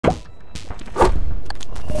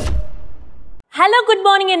Hello, good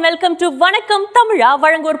morning and welcome to Vanakkam Tamizha.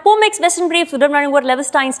 வழங்குவோர் Pomex Western Briefs உடன் வழங்குவோர்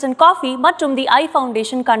Levista Instant Coffee மற்றும் தி ஐ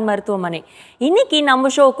foundation கண் மருத்துவமனை. இன்னைக்கு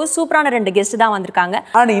நம்ம ஷோக்கு சூப்பரான ரெண்டு கெஸ்ட் தான் வந்திருக்காங்க.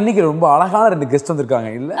 ஆனா இன்னைக்கு ரொம்ப அழகான ரெண்டு கெஸ்ட்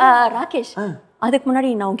வந்திருக்காங்க இல்ல? ராகேஷ், அதுக்கு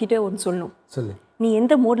முன்னாடி நான் உன்கிட்ட ஒன்னு சொல்லணும். சொல்லு. நீ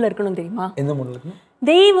எந்த மூட்ல இருக்கணும் தெரியுமா? எந்த மூட்ல இருக்கணும்?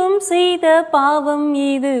 தெய்வம் செய்த பாவம்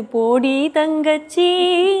இது போடி தங்கச்சி,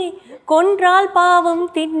 கொன்றால் பாவம்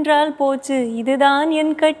தின்றால் போச்சு இதுதான்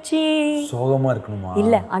என் கட்சி. சோகமா இருக்கணுமா?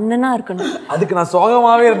 இல்ல, அண்ணனா இருக்கணும். அதுக்கு நான்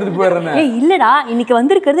சோகமாவே இருந்துட்டு போயிடுறேன். ஏய் இல்லடா, இன்னைக்கு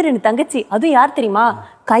வந்திருக்கிறது ரெண்டு தங்கச்சி. அதுவும் யார் தெரியுமா?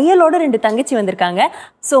 கையலோட ரெண்டு தங்கச்சி வந்திருக்காங்க.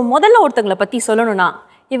 ஸோ முதல்ல ஒருத்தங்களை பத்தி சொல்லணும்னா,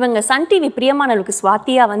 இவங்க சன் டிவி பிரியமானவளுக்கு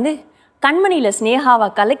ஸ்வாத்தியா வந்து கண்மணியில ஸ்னேகாவா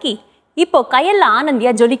கலக்கி இப்போ கையல்ல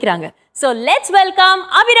ஆனந்தியா ஜொலிக்கிறாங்க. So let's welcome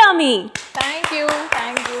Abirami. Thank you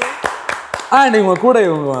thank you. இவங்க கூட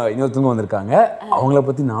இவங்க இன்னொருத்தவங்க வந்திருக்காங்க. அவங்கள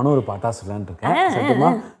பத்தி நானும் ஒரு பாட்டா சொல்லலான்னு இருக்கேன். சத்தியமா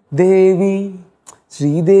தேவி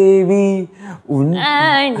ஸ்ரீதேவி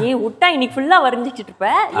நீ விட்டா இன்னைக்கு ஃபுல்லா வரைஞ்சிட்டு இருப்ப.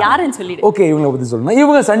 யாருன்னு சொல்லிடு. ஓகே, இவங்களை பத்தி சொல்லணும்.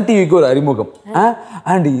 இவங்க சன் டிவிக்கு ஒரு அறிமுகம்.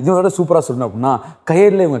 அண்ட் இதோட சூப்பரா சொல்லணும் அப்படின்னா,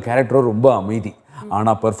 கையல்ல இவங்க கேரக்டரோ ரொம்ப அமைதி,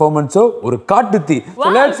 ஆனா பெர்ஃபார்மன்ஸோ ஒரு காட்டுத்தீ.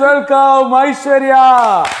 Let's welcome Aishwarya.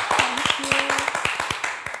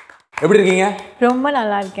 எப்படி இருக்கீங்க? ரொம்ப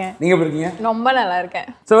நல்லா இருக்கேன். நீங்க எப்படி இருக்கீங்க? ரொம்ப நல்லா இருக்கேன்.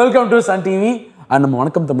 So welcome to Sun TV. And நம்ம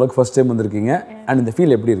வணக்கம் தமிழுக்கு ஃபர்ஸ்ட் டைம் வந்திருக்கீங்க. அண்ட் இந்த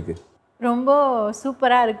ஃபீல் எப்படி இருக்கு? ரொம்ப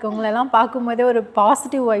சூப்பராக இருக்குது. உங்களெல்லாம் பார்க்கும்போதே ஒரு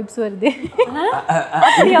பாசிட்டிவ் வைப்ஸ் வருது.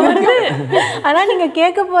 ஆனால் நீங்கள்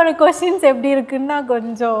கேட்க போகிற கொஸ்டின்ஸ் எப்படி இருக்குன்னா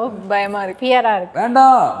கொஞ்சம் பயமாக இருக்கு, ஃபியராக இருக்கு.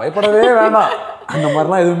 வேண்டாம், பயப்படவே வேண்டாம். அந்த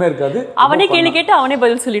மாதிரிலாம் எதுவுமே இருக்காது. அவனே கேள்வி கேட்டு அவனே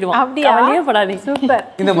பதில் சொல்லிடுவான். அப்படியா? படாதே. சூப்பர்.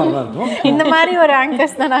 இந்த மாதிரிலாம் இருக்கும். இந்த மாதிரி ஒரு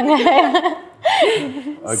ஆங்கர்ஸ் தான் நாங்கள்.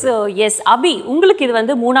 ஸோ எஸ் அபி, உங்களுக்கு இது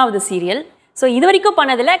வந்து 3வது சீரியல். ஸோ இது வரைக்கும்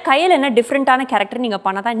பண்ணதில் கையில் என்ன டிஃப்ரெண்ட்டான கேரக்டர் நீங்கள்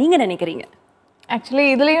பண்ணதான் நீங்கள் நினைக்கிறீங்க? ஆக்சுவலி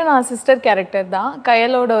இதுலேயும் நான் சிஸ்டர் கேரக்டர் தான்.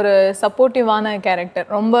 கையலோட ஒரு சப்போர்ட்டிவான கேரக்டர்.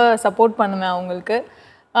 ரொம்ப சப்போர்ட் பண்ணுவேன் அவங்களுக்கு.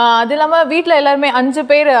 அது இல்லாமல் வீட்டில் எல்லாருமே 5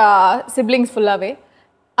 பேர் சிப்ளிங்ஸ் ஃபுல்லாகவே.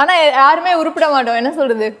 ஆனால் யாருமே உருப்பிட மாட்டோம். என்ன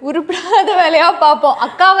சொல்கிறது, உருப்பிடாத வேலையாக பார்ப்போம்.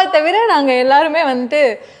 அக்காவை தவிர நாங்கள் எல்லாருமே வந்துட்டு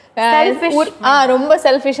ரொம்ப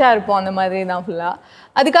செல்ஃபிஷாக இருப்போம். அந்த மாதிரி தான் ஃபுல்லாக.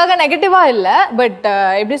 அதுக்காக நெகட்டிவாக இல்லை, பட்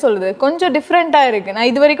எப்படி சொல்கிறது, கொஞ்சம் டிஃப்ரெண்ட்டாக இருக்குது. நான்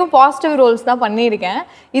இது வரைக்கும் பாசிட்டிவ் ரோல்ஸ் தான் பண்ணியிருக்கேன்.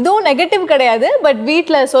 இதுவும் நெகட்டிவ் கிடையாது, பட்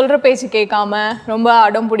வீட்டில் சொல்கிற பேச்சு கேட்காம ரொம்ப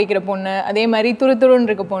அடம் பிடிக்கிற பொண்ணு, அதே மாதிரி துருன்னு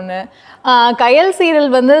இருக்க பொண்ணு. கயல்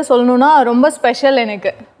சீரியல் வந்து சொல்லணுன்னா ரொம்ப ஸ்பெஷல்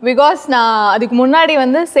எனக்கு. பிகாஸ் நான் அதுக்கு முன்னாடி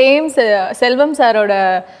வந்து செல்வம் சாரோட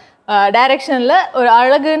டைரக்ஷனில் ஒரு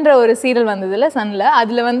அழகுன்ற ஒரு சீரியல் வந்ததில்ல சன்னில்.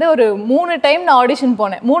 அதில் வந்து ஒரு 3 டைம் நான் ஆடிஷன்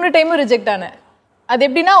போனேன். 3 டைமும் ரிஜெக்ட் ஆனேன். அது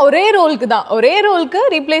எப்படின்னா ஒரே ரோலுக்கு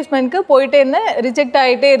ரீப்ளேஸ்மெண்ட்க்கு போயிட்டே இருந்தேன். ரிஜெக்ட்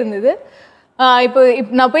ஆகிட்டே இருந்தது. இப்போ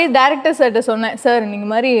நான் போய் டேரக்டர் சார்கிட்ட சொன்னேன், சார்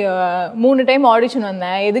நீங்கள் மாதிரி 3 டைம் ஆடிஷன்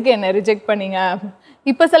வந்தேன், எதுக்கு என்னை ரிஜெக்ட் பண்ணீங்க?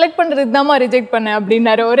 இப்போ செலக்ட் பண்ணுறதுக்கு தான்மா ரிஜெக்ட் பண்ணேன்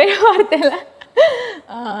அப்படின்னாரு ஒரே வார்த்தையில்.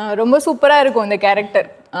 ரொம்ப சூப்பராக இருக்கும் இந்த கேரக்டர்.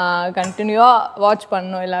 கண்டினியூவாக வாட்ச்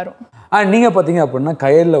பண்ணணும் எல்லாரும். நீங்கள் பார்த்தீங்க அப்படின்னா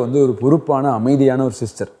கையலில் வந்து ஒரு பொறுப்பான அமைதியான ஒரு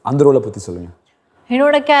சிஸ்டர். அந்த ரோலை பற்றி சொல்லுங்கள்.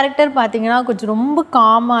 என்னோடய கேரக்டர் பார்த்தீங்கன்னா கொஞ்சம் ரொம்ப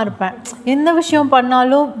காமாக இருப்பேன். எந்த விஷயம்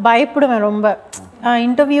பண்ணாலும் பயப்படுவேன் ரொம்ப.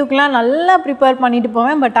 இன்டர்வியூக்கெலாம் நல்லா ப்ரிப்பேர் பண்ணிட்டு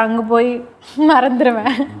போவேன், பட் அங்கே போய்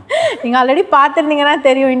மறந்துடுவேன். நீங்கள் ஆல்ரெடி பார்த்துருந்தீங்கன்னா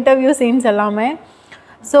தெரியும் இன்டர்வியூ சீன்ஸ் எல்லாமே.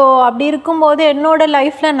 ஸோ அப்படி இருக்கும்போது என்னோடய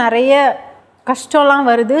லைஃப்பில் நிறைய கஷ்டம்லாம்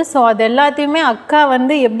வருது. ஸோ அது எல்லாத்தையுமே அக்கா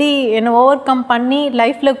வந்து எப்படி என்னை ஓவர் கம் பண்ணி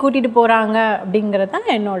லைஃப்பில் கூட்டிகிட்டு போகிறாங்க அப்படிங்கிறது தான்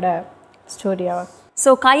என்னோடய ஸ்டோரியாக. ஸோ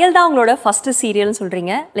கையல் தான் உங்களோட ஃபஸ்ட்டு சீரியல்னு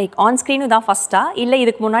சொல்கிறீங்க. லைக் ஆன் ஸ்க்ரீனும் தான் ஃபஸ்ட்டா, இல்லை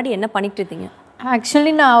இதுக்கு முன்னாடி என்ன பண்ணிட்டு இருந்தீங்க?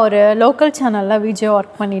 ஆக்சுவலி நான் ஒரு லோக்கல் சேனலில் விஜய்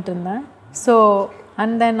ஒர்க் பண்ணிகிட்டு இருந்தேன். ஸோ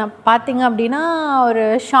அந்த நான் பார்த்தீங்க அப்படின்னா ஒரு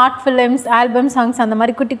ஷார்ட் ஃபிலிம்ஸ், ஆல்பம் சாங்ஸ் அந்த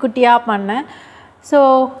மாதிரி குட்டி குட்டியாக பண்ணேன். ஸோ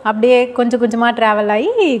அப்படியே கொஞ்சம் கொஞ்சமாக ட்ராவல்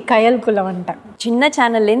ஆகி கையலுக்குள்ளே வந்துட்டேன். சின்ன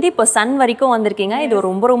சேனல்லேருந்து இப்போ சன் வரைக்கும் வந்திருக்கீங்க. இது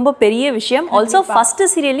ரொம்ப ரொம்ப பெரிய விஷயம். Also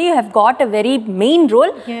first serial you have got a very main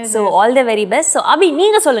role. So all the very best. So அபி,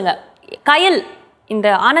 நீங்கள் சொல்லுங்கள், கையல் இந்த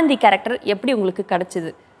ஆனந்தி கேரக்டர் எப்படி உங்களுக்கு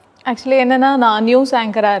கிடச்சிது? ஆக்சுவலி என்னென்னா, நான் நியூஸ்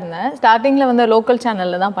ஆங்கராக இருந்தேன். ஸ்டார்டிங்கில் வந்து லோக்கல்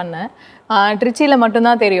சேனலில் தான் பண்ணேன். ட்ரிச்சியில்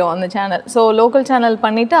மட்டும்தான் தெரியும் அந்த சேனல். ஸோ லோக்கல் சேனல்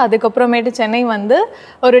பண்ணிவிட்டு அதுக்கப்புறமேட்டு சென்னை வந்து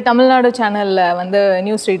ஒரு தமிழ்நாடு சேனலில் வந்து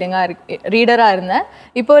நியூஸ் ரீடராக இருந்தேன்.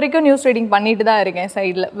 இப்போ வரைக்கும் நியூஸ் ரீடிங் பண்ணிட்டு தான் இருக்கேன்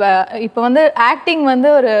சைடில். இப்போ வந்து ஆக்டிங் வந்து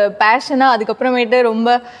ஒரு பேஷனாக, அதுக்கப்புறமேட்டு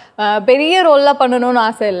ரொம்ப பெரிய ரோல்லாம் பண்ணணும்னு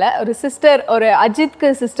ஆசை இல்லை. ஒரு சிஸ்டர், ஒரு அஜித்க்கு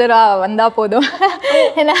சிஸ்டராக வந்தால் போதும்.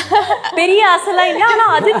 ஏன்னா பெரிய ஆசைலாம் இல்லை,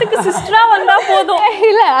 ஆனால் அஜித்துக்கு சிஸ்டராக வந்தால் போதும்.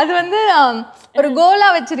 இல்லை, அது வந்து ஒரு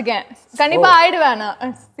கோலாக வச்சுருக்கேன். கண்டிப்பாக ஆயிடுவேன்.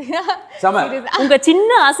 உங்க சின்ன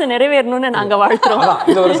ஆசை நிறைவேறணும்னு நாங்க வாழ்த்துறோம்.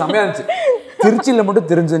 இது ஒரு சமயம் இருந்துச்சு. திருச்சியில் மட்டும்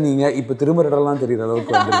தெரிஞ்ச நீங்க இப்போ திருமணம்லாம் தெரியுற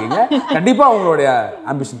அளவுக்கு வந்திருக்கீங்க. கண்டிப்பா உங்களுடைய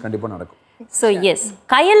ஆம்பிஷன் கண்டிப்பா நடக்கும். ஸோ எஸ்,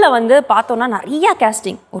 கையல்ல வந்து பார்த்தோன்னா நிறைய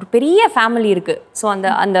கேஸ்டிங், ஒரு பெரிய ஃபேமிலி இருக்கு. ஸோ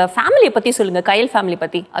அந்த ஃபேமிலியை பற்றி சொல்லுங்க, கையல் ஃபேமிலி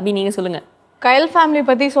பற்றி. அபி நீங்கள் சொல்லுங்க. கயல் ஃபேமிலி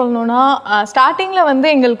பற்றி சொல்லணும்னா ஸ்டார்டிங்கில் வந்து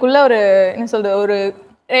எங்களுக்குள்ள ஒரு என்ன சொல்கிறது ஒரு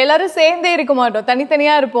எல்லாரும் சேர்ந்தே இருக்க மாட்டோம்,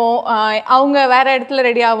 தனித்தனியாக இருப்போம். அவங்க வேற இடத்துல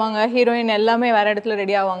ரெடி ஆவாங்க, ஹீரோயின் எல்லாமே வேற இடத்துல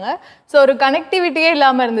ரெடி ஆவாங்க. ஸோ ஒரு கனெக்டிவிட்டியே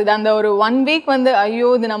இல்லாமல் இருந்தது. அந்த ஒரு 1 வீக் வந்து ஐயோ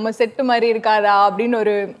இது நம்ம செட்டு மாதிரி இருக்காதா அப்படின்னு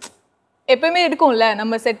ஒரு எப்பவுமே இருக்கும்ல,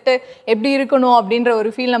 நம்ம செட்டு எப்படி இருக்கணும் அப்படின்ற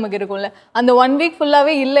ஒரு ஃபீல் நமக்கு இருக்கும்ல. அந்த 1 வீக்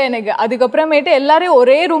ஃபுல்லாகவே இல்லை எனக்கு. அதுக்கப்புறமேட்டு எல்லாரையும்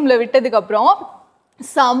ஒரே ரூமில் விட்டதுக்கப்புறம்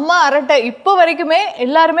செம்ம அரட்டை. இப்போ வரைக்குமே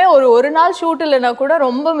எல்லாருமே ஒரு நாள் ஷூட் இல்லைன்னா கூட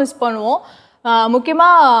ரொம்ப மிஸ் பண்ணுவோம்.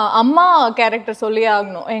 முக்கியமாக அம்மா கேரக்டர் சொல்லி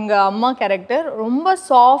ஆகணும். எங்கள் அம்மா கேரக்டர் ரொம்ப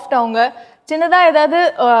சாஃப்ட். அவங்க சின்னதாக ஏதாவது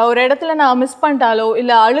ஒரு இடத்துல நான் மிஸ் பண்ணிட்டாலோ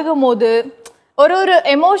இல்லை அழுகும் போது ஒரு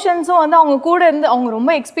எமோஷன்ஸும் வந்து அவங்க கூட இருந்து அவங்க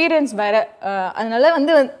ரொம்ப எக்ஸ்பீரியன்ஸ் வேறு. அதனால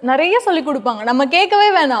வந்து நிறைய சொல்லி கொடுப்பாங்க, நம்ம கேட்கவே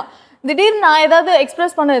வேணாம். திடீர்னு நான் ஏதாவது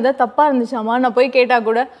எக்ஸ்பிரஸ் பண்ண ஏதாவது தப்பாக இருந்துச்சாமா நான் போய் கேட்டால்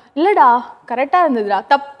கூட இல்லைடா கரெக்டாக இருந்ததுடா,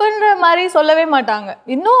 தப்புன்ற மாதிரி சொல்லவே மாட்டாங்க.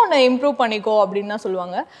 இன்னும் ஒன்று இம்ப்ரூவ் பண்ணிக்கோ அப்படின்னு தான்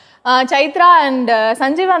சொல்லுவாங்க. சைத்ரா அண்ட்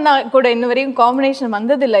சஞ்சீவ் அண்ணா கூட இன்ன வரைக்கும் காம்பினேஷன்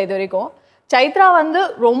வந்ததில்லை இது வரைக்கும். சைத்ரா வந்து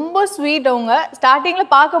ரொம்ப ஸ்வீட். அவங்க ஸ்டார்டிங்கில்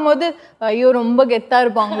பார்க்கும்போது ஐயோ ரொம்ப கெத்தாக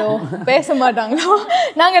இருப்பாங்களோ, பேச மாட்டாங்களோ.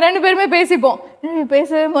 நாங்கள் 2 பேருமே பேசிப்போம்,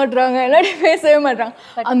 பேசவே மாட்டாங்க, இல்லாட்டி பேசவே மாட்டாங்க.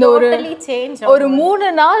 அந்த ஒரு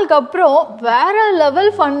 3 நாளுக்கு அப்புறம் வேற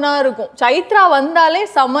லெவல் ஃபன்னாக இருக்கும். சைத்ரா வந்தாலே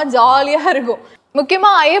செம்ம ஜாலியாக இருக்கும்.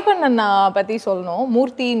 முக்கியமாக ஐயப்பன் அண்ணா பற்றி சொல்லணும்.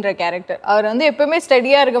 மூர்த்தின்ற கேரக்டர் அவர் வந்து எப்பவுமே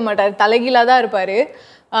ஸ்டடியாக இருக்க மாட்டார், தலைகீழாக தான் இருப்பார்.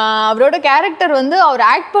 அவரோட கேரக்டர் வந்து அவர்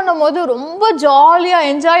ஆக்ட் பண்ணும்போது ரொம்ப ஜாலியாக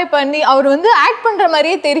என்ஜாய் பண்ணி அவர் வந்து ஆக்ட் பண்ணுற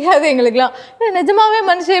மாதிரியே தெரியாது எங்களுக்குலாம். நிஜமாவே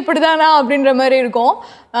மனுஷன் இப்படிதானா அப்படின்ற மாதிரி இருக்கும்.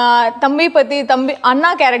 தம்பி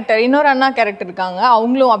அண்ணா கேரக்டர், இன்னொரு அண்ணா கேரக்டர் இருக்காங்க,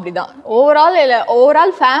 அவங்களும் அப்படிதான்.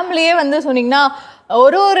 ஓவரால் ஃபேமிலியே வந்து சொன்னீங்கன்னா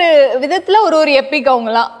ஒரு விதத்தில் ஒரு எப்பிக்.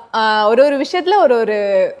 அவங்களாம் ஒரு விஷயத்தில் ஒரு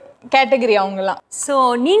கேட்டகரி அவங்கலாம். ஸோ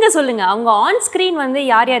நீங்கள் சொல்லுங்கள், அவங்க ஆன் ஸ்க்ரீன் வந்து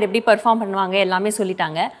யார் எப்படி பெர்ஃபார்ம் பண்ணுவாங்க எல்லாமே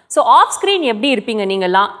சொல்லிட்டாங்க. ஸோ ஆஃப் ஸ்க்ரீன் எப்படி இருப்பீங்க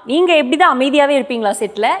நீங்கள்லாம்? நீங்கள் எப்படி தான் அமைதியாகவே இருப்பீங்களா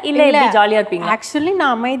செட்டில், இல்லை எப்படி ஜாலியாக இருப்பீங்க? ஆக்சுவலி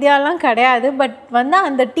நான் அமைதியாலாம் கிடையாது. பட் வந்து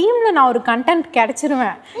அந்த டீமில் நான் ஒரு கண்டென்ட்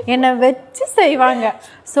கிடச்சிருவேன், என்னை வச்சு செய்வாங்க.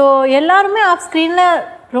 ஸோ எல்லாருமே ஆஃப் ஸ்க்ரீனில்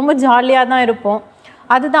ரொம்ப ஜாலியாக தான் இருப்போம்.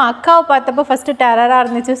 அதுதான் அக்காவை பார்த்தப்போ ஃபஸ்ட்டு டெரராக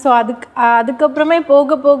இருந்துச்சு. ஸோ அதுக்கப்புறமே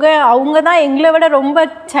போக போக அவங்க தான் எங்களை விட ரொம்ப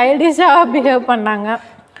சைல்டிஷாக பிஹேவ் பண்ணாங்க.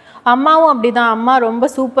 அம்மாவும் அப்படி தான். அம்மா ரொம்ப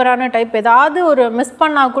சூப்பரான டைப். ஏதாவது ஒரு மிஸ்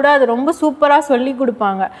பண்ணால் கூட அது ரொம்ப சூப்பராக சொல்லி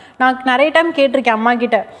கொடுப்பாங்க. நான் நிறைய டைம் கேட்டிருக்கேன் அம்மா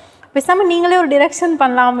கிட்ட, பேசாமல் நீங்களே ஒரு டிரெக்ஷன்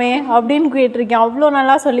பண்ணலாமே அப்படின்னு கேட்டிருக்கேன். அவ்வளோ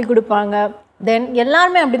நல்லா சொல்லி கொடுப்பாங்க. தென்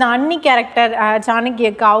எல்லாருமே அப்படி தான். அண்ணி கேரக்டர் ஜானகி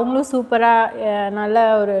அக்கா, அவங்களும் சூப்பராக நல்ல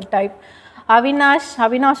ஒரு டைப்.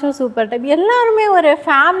 அவினாஷும் super type. எல்லாருமே ஒரு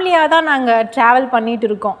ஃபேமிலியாக தான் நாங்கள் ட்ராவல் பண்ணிகிட்டு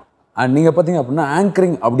இருக்கோம். நீங்கள் பார்த்தீங்க அப்படின்னா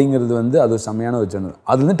ஆங்கரிங் அப்படிங்கிறது வந்து அது ஒரு செம்மையான ஒரு சேனல்.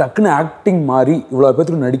 அது வந்து டக்குன்னு ஆக்டிங் மாதிரி இவ்வளோ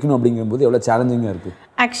பேருக்கு நடிக்கணும் அப்படிங்கும்போது எவ்வளோ சேலஞ்சிங்காக இருக்குது.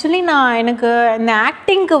 ஆக்சுவலி எனக்கு இந்த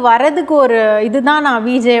ஆக்டிங்க்கு வரதுக்கு ஒரு இதுதான் நான்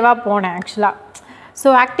விஜேவாக போனேன் ஆக்சுவலாக. ஸோ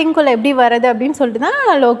ஆக்டிங்குள்ளே எப்படி வருது அப்படின்னு சொல்லிட்டு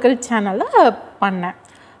தான் லோக்கல் சேனலில் பண்ணேன்.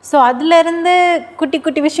 ஸோ அதுலேருந்து குட்டி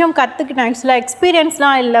குட்டி விஷயம் கற்றுக்கிட்டேன். ஆக்சுவலாக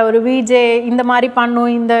எக்ஸ்பீரியன்ஸ்லாம் இல்லை, ஒரு விஜே இந்த மாதிரி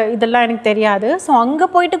பண்ணும் இதெல்லாம் எனக்கு தெரியாது. ஸோ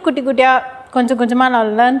அங்கே போயிட்டு குட்டி குட்டியாக கொஞ்சம் கொஞ்சமாக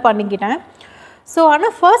நான் லேர்ன் பண்ணிக்கிட்டேன். ஸோ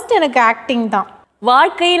ஆனால் ஃபர்ஸ்ட் எனக்கு ஆக்டிங் தான்.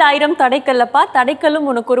 வாழ்க்கையில் 1000 தடைக்கல்லப்பா, தடைக்கல்லும்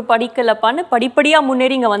உனக்கு ஒரு படிக்கல்லப்பான்னு படிப்படியாக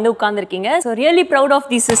முன்னேறி இங்கே வந்து உட்காந்துருக்கீங்க. So really proud of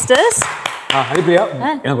the sisters. Haripriya,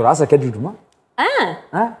 எனக்கு ஒரு ஆசை கேட்டுட்டுமா?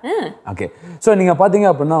 ஓகே. ஸோ நீங்கள் பார்த்தீங்க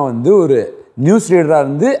அப்படின்னா வந்து ஒரு நியூஸ் ரீடராக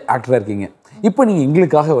இருந்து ஆக்டராக இருக்கீங்க. இப்போ நீங்கள்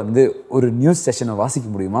எங்களுக்காக வந்து ஒரு நியூஸ் செஷனை வாசிக்க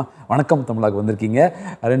முடியுமா? வணக்கம் தமிழாக்கு வந்திருக்கீங்க.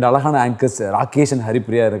 2 அழகான ஆங்கர்ஸ் ராகேஷ் அண்ட்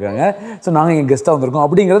ஹரிப்ரியா இருக்காங்க. ஸோ நாங்கள் எங்கள் கெஸ்ட்டாக வந்திருக்கோம்.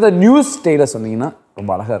 அப்படிங்கிறத நியூஸ் ஸ்டைலில் சொன்னீங்கன்னா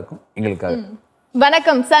ரொம்ப அழகாக இருக்கும் எங்களுக்காக.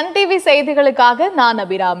 வணக்கம். சன் டிவி செய்திகளுக்காக நான்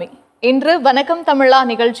அபிராமி. இன்று வணக்கம் தமிழா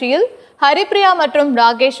நிகழ்ச்சியில் ஹரிப்ரியா மற்றும்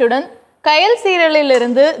ராகேஷுடன் கயல் சீரியலில்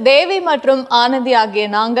இருந்து தேவி மற்றும் ஆனந்தி ஆகிய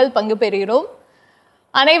நாங்கள் பங்கு பெறுகிறோம்.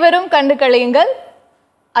 அனைவரும் கண்டு கழியுங்கள்.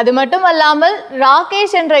 அது மட்டுமல்லாமல்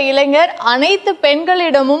ராகேஷ் என்ற இளைஞர் அனைத்து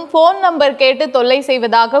பெண்களிடமும் போன் நம்பர் கேட்டு தொல்லை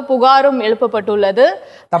செய்வதாக புகாரும் எழுப்பப்பட்டுள்ளது.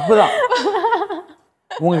 தப்புதான்.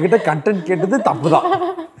 உங்ககிட்ட கண்டென்ட் கேட்டது தப்புதான்.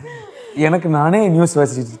 எனக்கு நானே நியூஸ்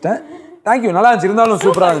வாசிச்சுட்டேன். தேங்க்யூ, நல்லா இருந்துச்சு. இருந்தாலும்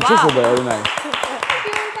சூப்பராக இருந்துச்சு. சூப்பர்.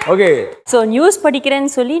 ஓகே. ஸோ நியூஸ்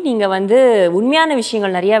படிக்கிறேன்னு சொல்லி நீங்கள் வந்து உண்மையான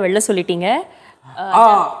விஷயங்கள் நிறையா வெளில சொல்லிட்டீங்க.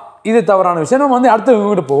 இது தவறான விஷயம். நம்ம வந்து அடுத்த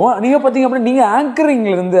இவங்ககிட்ட போவோம். நீங்கள் பார்த்தீங்க அப்படின்னா நீங்கள்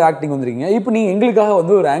ஆங்கரிங்லேருந்து ஆக்டிங் வந்துருக்கீங்க. இப்போ நீங்கள் எங்களுக்காக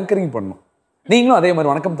வந்து ஒரு ஆங்கரிங் பண்ணணும். நீங்களும் அதே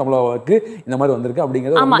மாதிரி வணக்கம் தமிழாவுக்கு இந்த மாதிரி வந்திருக்கு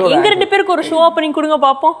அப்படிங்கிறது. ஆமாம், எங்கள் 2 பேருக்கு ஒரு ஷோ ஓப்பனிங் கொடுங்க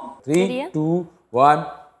பார்ப்போம். 3, 2, 1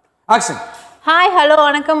 ஆக்ஷன். ஹாய், ஹலோ,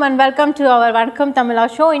 வணக்கம் அண்ட் வெல்கம் டு அவர் வணக்கம் தமிழா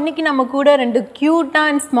ஷோ. இன்றைக்கி நம்ம கூட 2 க்யூட்டாக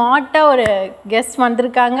அண்ட் ஸ்மார்ட்டாக ஒரு கெஸ்ட்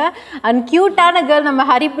வந்திருக்காங்க. அண்ட் க்யூட்டான கேர்ள் நம்ம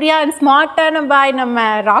ஹரிப்ரியா அண்ட் ஸ்மார்ட்டான பாய் நம்ம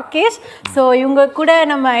ராகேஷ். ஸோ இவங்க கூட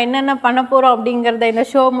நம்ம என்னென்ன பண்ண போகிறோம் அப்படிங்கிறத இந்த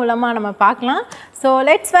ஷோ மூலமாக நம்ம பார்க்கலாம். So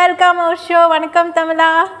let's welcome our show வணக்கம்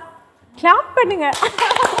தமிழா. கிளாப் பண்ணுங்க.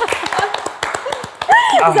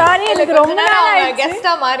 சாரி எனக்கு ரொம்ப நாள் ஆயிடுச்சு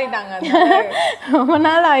கெஸ்டா மாறிட்டாங்க ரொம்ப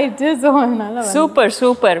நாள் ஆயிடுச்சு ஸோ அதனால super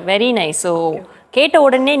super very nice. So கேட்ட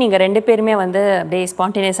உடனே நீங்கள் 2 பேருமே வந்து அப்படியே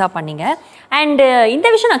ஸ்பான்டேனியஸாக பண்ணீங்க. அண்டு இந்த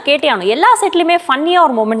விஷயம் நான் கேட்டே ஆகணும். எல்லா செட்லையுமே ஃபன்னியாக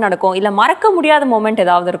ஒரு மூமெண்ட் நடக்கும், இல்லை மறக்க முடியாத மூமெண்ட்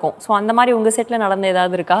ஏதாவது இருக்கும். ஸோ அந்த மாதிரி உங்கள் செட்டில் நடந்த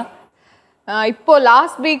ஏதாவது இருக்கா? இப்போ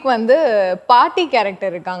லாஸ்ட் வீக் வந்து பாட்டி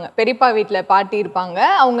கேரக்டர் இருக்காங்க. பெரியப்பா வீட்டில் பாட்டி இருப்பாங்க.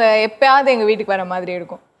 அவங்க எப்பயாவது எங்கள் வீட்டுக்கு வர மாதிரி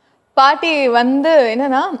இருக்கும். பாட்டி வந்து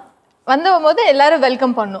என்னன்னா வந்தபோது எல்லாரும்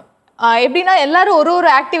வெல்கம் பண்ணும். எப்படின்னா எல்லாரும் ஒரு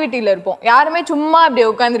ஆக்டிவிட்டியில் இருப்போம். யாருமே சும்மா அப்படி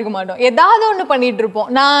உட்காந்துருக்க மாட்டோம். ஏதாவது ஒன்று பண்ணிட்டு இருப்போம்.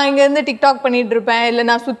 நான் இங்கேருந்து டிக்டாக் பண்ணிட்டு இருப்பேன், இல்லை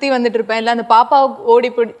நான் சுற்றி வந்துட்டு இருப்பேன், இல்லை அந்த பாப்பாவுக்கு ஓடி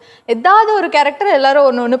போடி ஏதாவது ஒரு கேரக்டர் எல்லாரும்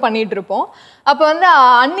ஒன்று பண்ணிட்டு இருப்போம். அப்போ வந்து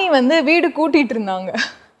அண்ணி வந்து வீடு கூட்டிட்டு இருந்தாங்க.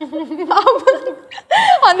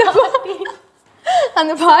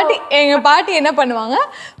 அந்த பாட்டி எங்க பாட்டி என்ன பண்ணுவாங்க,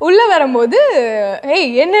 உள்ள வரும்போது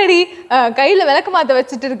ஏய் என்னடி கையில விளக்கு மாத்த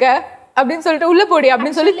வச்சுட்டு இருக்க அப்படின்னு சொல்லிட்டு உள்ள போடி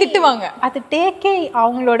அப்படின்னு சொல்லி திட்டுவாங்க. அது டேக்கே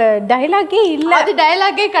அவங்களோட டைலாகே இல்ல, அது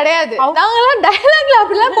டைலாகே கிடையாது. நாங்கெல்லாம் டைலாக்ல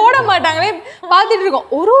அப்படிலாம் போட மாட்டாங்களே பார்த்துட்டு இருக்கோம்.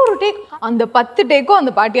 ஒரு டேக் அந்த 10 டேக்கும்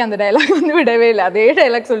அந்த பாட்டி அந்த டைலாக் வந்து விடவே இல்லை, அதே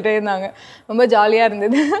டைலாக் சொல்லிட்டே இருந்தாங்க. ரொம்ப ஜாலியா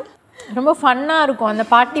இருந்தது, ரொம்ப ஃபன்னா இருக்கும். அந்த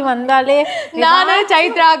பாட்டி வந்தாலே நானே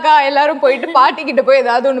சைத்ரா அக்கா எல்லாரும் போயிட்டு பாட்டி கிட்ட போய்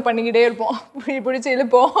ஏதாவது ஒன்று பண்ணிக்கிட்டே இருப்போம், பிடிச்சி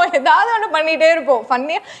இழுப்போம், ஏதாவது ஒன்று பண்ணிட்டே இருப்போம்,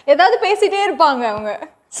 ஃபன்னியா ஏதாவது பேசிட்டே இருப்பாங்க அவங்க.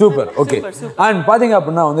 சூப்பர். ஓகே. அண்ட் பாத்தீங்க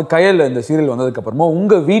அப்படின்னா வந்து கயல் இந்த சீரியல் வந்ததுக்கு அப்புறமா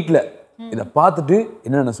உங்க வீட்ல இதை பார்த்துட்டு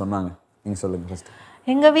என்னென்ன சொன்னாங்க நீங்க சொல்லுங்க ஃபர்ஸ்ட்.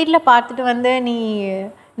 எங்க வீட்ல பார்த்துட்டு வந்து நீ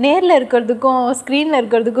நேரில் இருக்கிறதுக்கும் ஸ்க்ரீனில்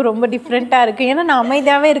இருக்கிறதுக்கும் ரொம்ப டிஃப்ரெண்ட்டாக இருக்குது. ஏன்னா நான்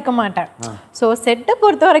அமைதியாகவே இருக்க மாட்டேன். ஸோ செட்டை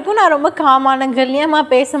பொறுத்த வரைக்கும் நான் ரொம்ப காமான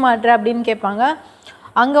கல்யாணமாக பேச மாட்டேன் அப்படின்னு கேட்பாங்க.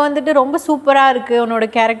 அங்கே வந்துட்டு ரொம்ப சூப்பராக இருக்குது, உன்னோட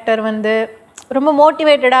கேரக்டர் வந்து ரொம்ப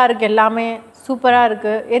மோட்டிவேட்டடாக இருக்குது, எல்லாமே சூப்பராக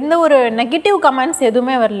இருக்குது, எந்த ஒரு நெகட்டிவ் கமெண்ட்ஸ்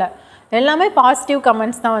எதுவுமே வரல, எல்லாமே பாசிட்டிவ்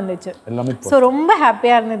கமெண்ட்ஸ் தான் வந்துச்சு. ஸோ ரொம்ப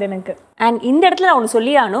ஹாப்பியாக இருந்தது எனக்கு. அண்ட் இந்த இடத்துல நான் ஒன்று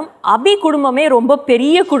சொல்லி ஆகணும், அபி குடும்பமே ரொம்ப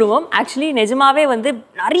பெரிய குடும்பம். ஆக்சுவலி நிஜமாவே வந்து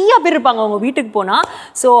நிறைய பேர் இருப்பாங்க அவங்க வீட்டுக்கு போனால்.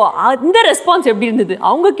 ஸோ அந்த ரெஸ்பான்ஸ் எப்படி இருந்தது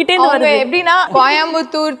அவங்க கிட்டே இருந்து? எப்படின்னா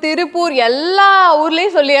கோயம்புத்தூர், திருப்பூர் எல்லா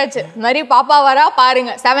ஊர்லேயும் சொல்லியாச்சு, இந்த மாதிரி பாப்பா வரா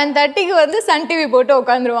பாருங்க, 7:30க்கு வந்து சன் டிவி போட்டு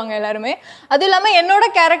உட்காந்துருவாங்க எல்லாருமே. அதுவும் இல்லாமல் என்னோட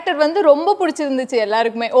கேரக்டர் வந்து ரொம்ப பிடிச்சிருந்துச்சு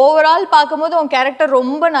எல்லாருக்குமே. ஓவரால் பார்க்கும்போது உன் கேரக்டர்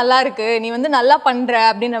ரொம்ப நல்லா இருக்கு, நீ வந்து நல்லா பண்ற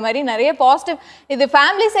அப்படின்ற மாதிரி நிறைய பாசிட்டிவ். இது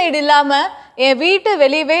ஃபேமிலி சைடு இல்லாமல் என் வீட்டு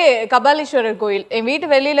வெளியவே கபாலீஸ்வரர் கோயில், என் வீட்டு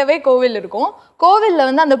வெளியிலவே கோவில் இருக்கும். கோவிலில்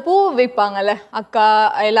வந்து அந்த பூ வைப்பாங்கல்ல, அக்கா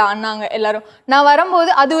எல்லாம் அண்ணாங்க எல்லாரும். நான் வரும்போது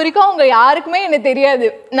அது வரைக்கும் அவங்க யாருக்குமே எனக்கு தெரியாது.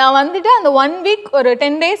 நான் வந்துட்டு அந்த 1 வீக் ஒரு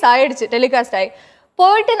 10 days ஆயிடுச்சு டெலிகாஸ்ட் ஆகி.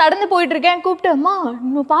 போயிட்டு நடந்து போயிட்டு இருக்கேன், கூப்பிட்டு அம்மா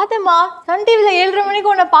இன்னும் பார்த்தேம்மா, சன் டிவியில் 7:30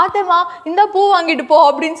 மணிக்கு உன்னை பார்த்தேம்மா, இந்த பூ வாங்கிட்டு போ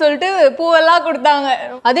அப்படின்னு சொல்லிட்டு பூவெல்லாம் கொடுத்தாங்க.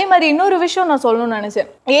 அதே மாதிரி இன்னொரு விஷயம் நான் சொல்லணும்னு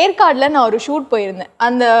நினச்சேன். ஏற்காடில் நான் ஒரு ஷூட் போயிருந்தேன்.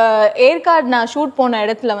 அந்த ஏற்காடு நான் ஷூட் போன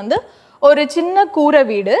இடத்துல வந்து ஒரு சின்ன கூரை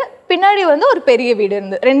வீடு, பின்னாடி வந்து ஒரு பெரிய வீடு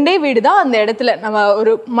இருந்து, 2 வீடு தான் அந்த இடத்துல. நம்ம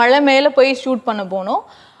ஒரு மலை மேலே போய் ஷூட் பண்ண போனோம்.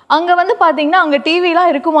 அங்கே வந்து பார்த்தீங்கன்னா அங்கே டிவிலாம்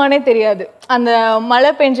இருக்குமானே தெரியாது. அந்த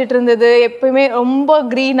மழை பெஞ்சிட்டு இருந்தது, எப்பயுமே ரொம்ப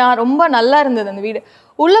க்ரீனாக ரொம்ப நல்லா இருந்தது அந்த வீடு.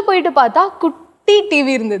 உள்ளே போயிட்டு பார்த்தா குட்டி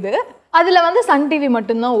டிவி இருந்தது, அதில் வந்து சன் டிவி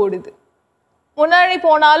மட்டும்தான் ஓடுது. முன்னாடி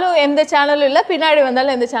போனாலும் எந்த சேனலும் இல்லை, பின்னாடி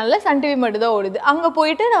வந்தாலும் எந்த சேனலில் சன் டிவி மட்டும் தான் ஓடுது. அங்கே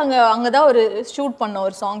போயிட்டு நாங்கள் அங்கே தான் ஒரு ஷூட் பண்ணோம்,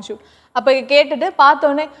 ஒரு சாங் ஷூட். அப்போ கேட்டுட்டு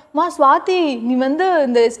பார்த்தோன்னே, மா ஸ்வாதி நீ வந்து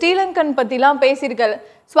இந்த ஸ்ரீலங்கன் பற்றிலாம் பேசியிருக்க.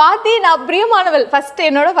 ஸ்வாதி நான் பிரியமானவள்,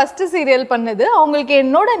 என்னோட ஃபர்ஸ்ட் சீரியல் பண்ணது. அவங்களுக்கு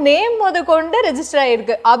என்னோட நேம் கொண்டு ரெஜிஸ்டர்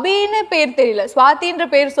ஆகிருக்கு. அபின்னு பேர் தெரியல, ஸ்வாதின்ற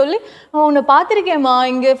பேர் சொல்லி உன்னை பார்த்துருக்கேம்மா,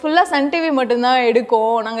 இங்கே ஃபுல்லாக சன் டிவி மட்டும்தான்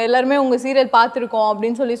எடுக்கும், நாங்கள் எல்லாருமே உங்கள் சீரியல் பார்த்துருக்கோம்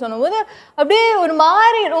அப்படின்னு சொன்னபோது அப்படியே ஒரு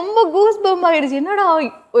மாதிரி ரொம்ப கூஸ் பம்ப் ஆகிடுச்சு. என்னடா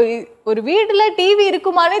ஒரு வீட்டில் டிவி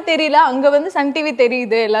இருக்குமானே தெரியல, அங்கே வந்து சன் டிவி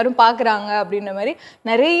தெரியுது, எல்லாரும் பார்க்குறாங்க அப்படின்ற மாதிரி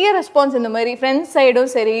நிறைய ரெஸ்பான்ஸ். இந்த மாதிரி ஃப்ரெண்ட்ஸ்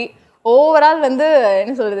சைடும் சரி, ஓவரால் வந்து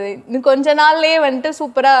என்ன சொல்றது, இன்னும் கொஞ்ச நாள்லயே வந்துட்டு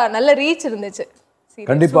சூப்பரா நல்ல ரீச் இருந்துச்சு.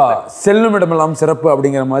 கண்டிப்பா செல்லும் இடமெல்லாம் சிறப்பு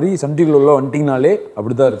அப்படிங்கிற மாதிரி சன் டிவியில் உள்ள வந்துட்டீங்கனாலே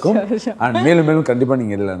அப்படிதான் இருக்கும். அண்ட் மேலும் மேலும் கண்டிப்பா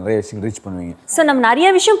நீங்க இதில் நிறைய விஷயம் ரீச் பண்ணுவீங்க. ஸோ நம்ம நிறைய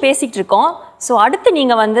விஷயம் பேசிட்டு இருக்கோம். ஸோ அடுத்து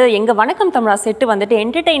நீங்க வந்து எங்க வணக்கம் தமிழா செட்டு வந்துட்டு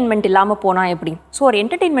என்டர்டெயின்மெண்ட் இல்லாம போனா எப்படி? ஸோ ஒரு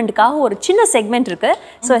என்டர்டெயின்மெண்ட்டுக்காக ஒரு சின்ன செக்மெண்ட் இருக்கு.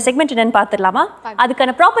 ஸோ செக்மெண்ட் என்னன்னு பார்த்துடலாமா?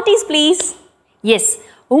 அதுக்கான ப்ராப்பர்ட்டிஸ் ப்ளீஸ். எஸ்,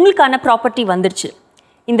 உங்களுக்கான ப்ராப்பர்ட்டி வந்துருச்சு.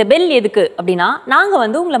 இந்த பெல் எதுக்கு அப்படின்னா, நாங்கள்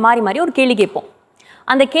வந்து உங்களை மாறி மாறி ஒரு கேள்வி கேட்போம்.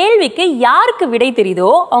 அந்த கேள்விக்கு யாருக்கு விடை தெரியுதோ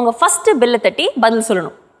அவங்க ஃபர்ஸ்ட் பெல்லை தட்டி பதில்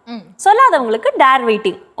சொல்லணும். சொல்லாதவங்களுக்கு டேர்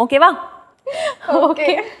வெயிட்டிங். ஓகேவா? ஓகே.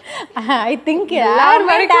 ஐ திங்க்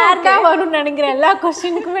எல்லாருமே டேர் தான் வரும்னு நினைக்கிறேன். எல்லா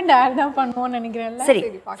क्वेश्चनக்குமே டேர் தான் பண்ணுவோம்னு நினைக்கிறேன். சரி,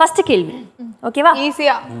 ஃபர்ஸ்ட் கேள்வி ஓகேவா?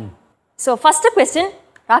 ஈஸியா. ஸோ ஃபர்ஸ்ட் क्वेश्चन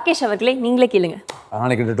ராகேஷ் அவர்களே நீங்களே கேளுங்க.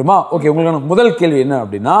 நான் கேட்டுட்டுமா? ஓகே, உங்களுக்கான முதல் கேள்வி என்ன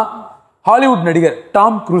அப்படின்னா, ஹாலிவுட் நடிகர்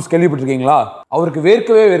டாம் க்ரூஸ் கேள்விப்பட்டிருக்கீங்களா? அவருக்கு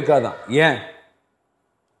வேர்க்கவே வேர்க்காதான், ஏன்?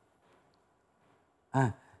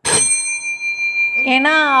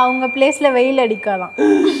 ஏன்னா அவங்க பிளேஸ்ல வெயில் அடிக்கலாம்.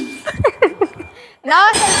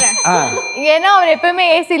 நான் சொல்றேன். ஏன்னா அவர் எப்பவுமே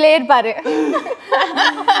ஏசிலே இருப்பாரு.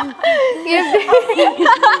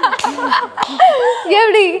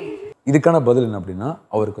 எப்படி? இதுக்கான பதில் என்ன அப்படின்னா,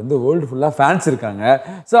 அவருக்கு வந்து வேர்ல்டு ஃபுல்லா ஃபேன்ஸ் இருக்காங்க.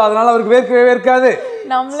 ஸோ அதனால அவருக்கு வேர்க்கவே வேர்க்காது.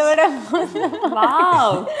 நம்மளை விட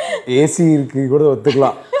ஏசி இருக்கு கூட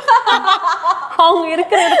ஒத்துக்கலாம். அவங்க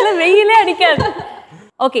இருக்கிற இடத்துல வெயிலே அடிக்காது.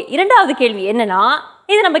 ஓகே, இரண்டாவது கேள்வி என்னன்னா,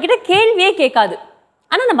 இது நம்ம கிட்ட கேள்வியே கேட்காது,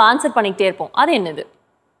 ஆனா நம்ம ஆன்சர் பண்ணிக்கிட்டே இருப்போம். அது என்னது?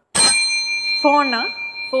 ஃபோனா?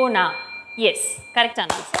 ஃபோனா? எஸ், கரெக்டான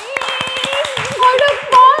ஆன்சர்.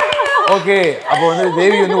 ஓகே, அப்போ வந்து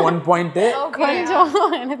தேவி வந்து 1 பாயிண்ட். கொஞ்சம்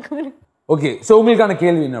எனக்கு. ஓகே, ஸோ உங்களுக்கான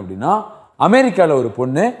கேள்வி என்ன அப்படின்னா, அமெரிக்காவில் ஒரு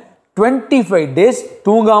பொண்ணு 25 days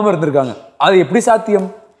தூங்காம இருந்திருக்காங்க. அது எப்படி சாத்தியம்?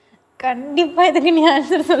 கண்டிப்பா இதுக்கு நீ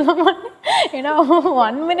ஆன்சர் சொல்ல மாட்டேன். ஏன்னா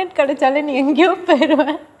 1 minute கிடைச்சாலே நீ எங்கேயோ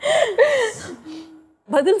போயிடுவேன்.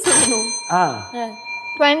 பதில் சொல்லணும்.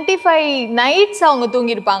 25 nights அவங்க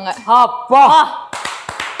தூங்கி இருப்பாங்க. அப்பா,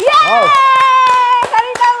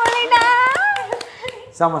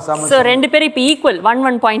 சோ ரெண்டு பேரும் இப்ப ஈக்குவல்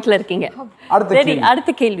 1 பாயிண்ட்ல இருக்கீங்க.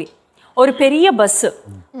 அடுத்த கேள்வி. ஒரு பெரிய பஸ்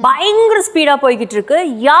பயங்கர ஸ்பீடா போய்கிட்டு இருக்கு.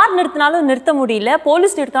 யார் நிறுத்தினாலும் நிறுத்த முடியல,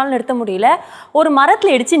 போலீஸ் நிறுத்தினாலும் நிறுத்த முடியல. ஒரு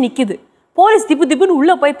மரத்துல இடிச்சு நிக்குது. போலீஸ் திப்பு திப்புன்னு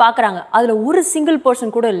உள்ள போய் பாக்குறாங்க. அதுல ஒரு சிங்கிள்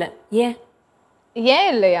பர்சன் கூட இல்ல. ஏன்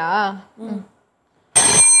இல்லையா?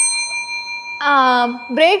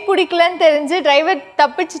 பிரேக் பிடிக்கலன்னு தெரிஞ்சு டிரைவர்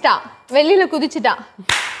தப்பிச்சிட்டான், வெளியில குதிச்சுட்டான்.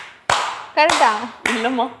 கரெக்டா?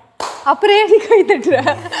 இல்லம்மா. அப்புறம் ஏன் கை தட்டுற?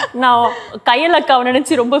 நான் கையல் அக்காவை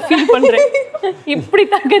நினைச்சு ரொம்ப ஃபீல் பண்றேன். இப்படி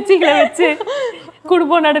தங்கச்சிகளை வச்சு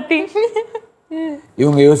குடும்பம் நடத்தி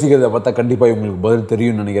இவங்க யோசிக்கிறத பார்த்தா கண்டிப்பா இவங்களுக்கு பதில்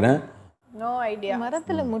தெரியும்னு நினைக்கிறேன். No idea.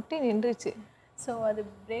 மரத்துல முட்டி நின்றுச்சு. சோ அது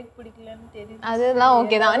பிரேக் பிடிக்கலன்னு தெரியும். அதெல்லாம்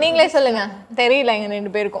ஓகே தான். நீங்களே சொல்லுங்க. தெரியல எங்க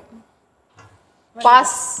ரெண்டு பேருக்கும்.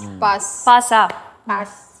 பாஸ். பாஸா?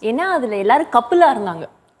 பாஸ். ஏன்னா அதுல எல்லாரும் கப்புலா இருந்தாங்க,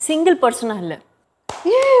 சிங்கிள் பர்சனா இல்ல.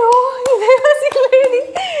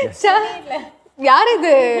 யார்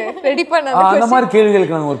இது ரெடி பண்ணது? அந்த மாதிரி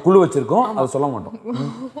கேள்விகளுக்கு நாங்க ஒரு குழு வச்சிருக்கோம், அதை சொல்ல மாட்டோம்.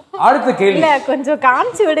 அடுத்த கேள்வி. இல்ல, கொஞ்சம்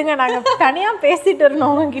காமிச்சு விடுங்க, நாங்க தனியா பேசிட்டு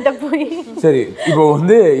இருந்தோம் உங்க கிட்ட போய். சரி, இப்போ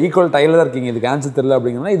வந்து ஈக்குவல் டைல தான் இருக்கீங்க. இதுக்கு ஆன்சர் தெரியல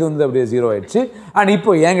அப்படிங்கன்னா இது வந்து அப்படியே 0 ஆயிடுச்சு. அண்ட்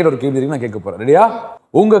இப்போ என்கிட்ட ஒரு கேள்வி இருக்கு, நான் கேட்க போறேன். ரெடியா?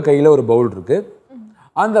 உங்க கையில ஒரு பவுல் இருக்கு.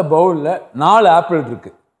 அந்த பவுல்ல 4 ஆப்பிள்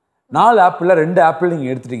இருக்கு. 4 ஆப்பிள்ல 2 ஆப்பிள் நீங்க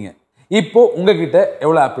எடுத்துட்டீங்க. இப்போ உங்ககிட்ட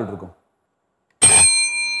எவ்வளவு ஆப்பிள் இருக்கும்?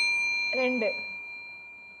 2.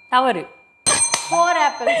 தவறு. 4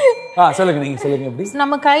 ஆப்பிள். சொல்லுங்க, நீங்க சொல்லுங்க. எப்படி?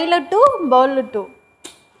 நம்ம கையில 2, பவுல்ல 2.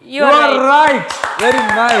 You are right. Very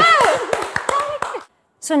nice.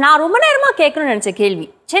 So நான் ரொம்ப நேரமா கேட்கணும்னு நினைச்ச கேள்வி,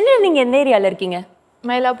 சென்னையில நீங்க எந்த ஏரியால இருக்கீங்க?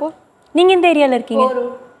 மயிலாப்பூர். நீங்க எந்த ஏரியால இருக்கீங்க?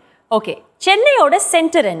 ஓகே, சென்னையோட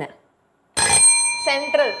சென்டர் என்ன?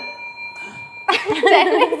 சென்ட்ரல்.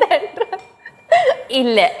 சென்னை சென்ட்ரல்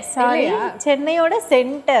இல்ல, சாரி, சென்னையோட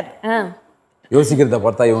சென்டர். யோசிக்கிறத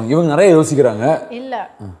பார்த்தா இவங்க நிறைய யோசிக்கிறாங்க. இல்ல,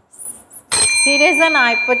 சீரியஸா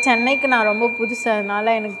நான் இப்போ சென்னைக்கு நான் ரொம்ப புதுசு,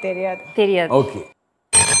 அதனால எனக்கு தெரியாது. ஓகே.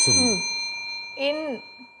 இன்.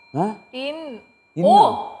 இன். ஓ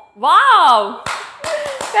வாவ்,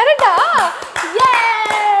 கரெக்ட்டா? யே!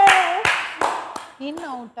 இன்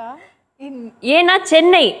அவுட்டா? இன். ஏனா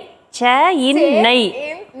சென்னை சென்னை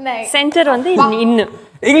சென்டர் வந்து இன்னு.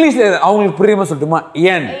 இங்கிலீஷ்ல அவங்களுக்கு புரியுமா சொல்லட்டுமா?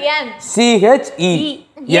 என் CHE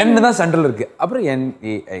என் தான் சென்ட்ரல் இருக்கு, அப்புறம்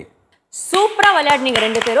NAI. சூப்பரா விளையாடுனீங்க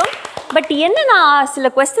ரெண்டு பேரும். பட் என்னன்னா சில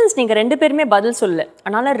क्वेश्चंस நீங்க ரெண்டு பேருமே பதில் சொல்லல,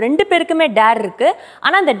 அதனால ரெண்டு பேருக்குமே டேர் இருக்கு.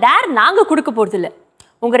 ஆனா அந்த டேர் நாங்க கொடுக்க போறது இல்ல.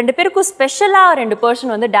 உங்க ரெண்டு பேருக்கும் ஸ்பெஷலா 2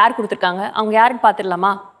 பர்சன் வந்து டேர் கொடுத்துருக்காங்க. அவங்க யாருன்னு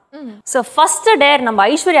பாத்துடலாமா? சோ ஃபர்ஸ்ட் டேர் நம்ம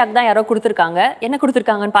ஐஸ்வர்யாக்கு தான் யாரோ கொடுத்துருக்காங்க. என்ன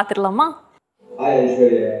கொடுத்துருக்காங்கன்னு பாத்துடலாமா? ஹாய்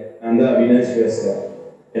ஐஸ்வர்யா, நான் தான் அவினாஷ் பேசுறேன்.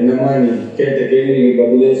 என்னம்மா நீ கேட்ட கேள்வி நீ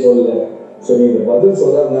பதிலே சொல்லல. ஸோ நீ இந்த பதில்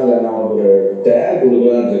சொல்லாதனால நான் ஒரு டேர்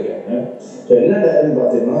கொடுக்கலான்னு இருக்கேன். ஸோ என்ன டேர்னு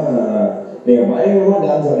பார்த்தீங்கன்னா, நீங்கள் பயங்கரமாக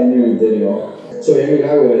டான்ஸ் ஆடினு எனக்கு தெரியும். ஸோ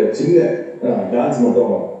எங்களுக்காக ஒரு சின்ன டான்ஸ்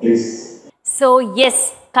மட்டும் ப்ளீஸ். ஸோ எஸ்,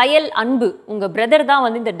 கயல் அன்பு உங்க பிரதர் தான்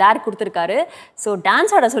வந்து இந்த டேர் கொடுத்துருக்காரு. ஸோ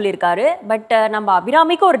டான்ஸ் ஆட சொல்லியிருக்காரு. பட் நம்ம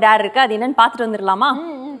அபிராமிக்கு ஒரு டேர் இருக்கு, அது என்னன்னு பார்த்துட்டு வந்துடலாமா?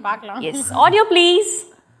 பார்க்கலாம். S, audio please.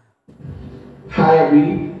 ஹாய் அபி,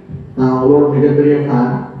 நான் உங்களோட மிகப்பெரிய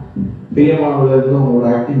ஃபேன். பிரியமானதுல இருந்து உங்களோட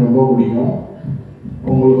ஆக்டிங் ரொம்ப பிடிக்கும்.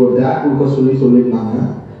 உங்களுக்கு ஒரு டேர் கொடுக்க சொல்லியிருந்தாங்க.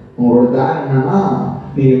 உங்களோட டேர் என்னன்னா,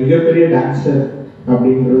 நீங்கள் மிகப்பெரிய டான்ஸர்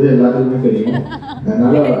அப்படிங்கிறது எல்லாத்துக்குமே தெரியும்.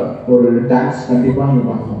 அதனால ஒரு டான்ஸ் கண்டிப்பாக நீங்கள்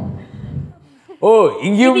பண்ணணும். ஓ,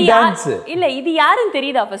 இங்கேயும் டான்ஸ் இல்ல, இது யாருன்னு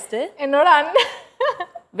தெரியுதா? ஃபர்ஸ்ட் என்னோட அண்ணன்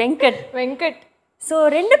வெங்கட். வெங்கட். ஸோ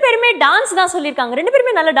ரெண்டு பேருமே டான்ஸ் தான் சொல்லியிருக்காங்க. ரெண்டு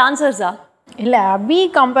பேருமே நல்ல டான்சர்ஸா? இல்லை அபி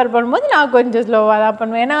கம்பேர் பண்ணும்போது நான் கொஞ்சம் ஸ்லோவாக தான்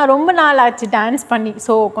பண்ணுவேன். ஏன்னா ரொம்ப நாள் ஆச்சு டான்ஸ் பண்ணி.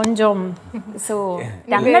 ஸோ கொஞ்சம்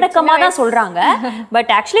தன்னடக்கமாக தான் சொல்கிறாங்க.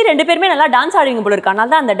 பட் ஆக்சுவலி 2 பேருமே நல்லா டான்ஸ் ஆடுவீங்க போல இருக்கு.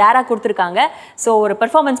 அதனால தான் அந்த டேரா கொடுத்துருக்காங்க. ஸோ ஒரு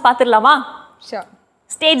பெர்ஃபார்மன்ஸ் பார்த்துடலாமா? ஷூர்.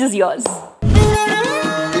 Stage is yours.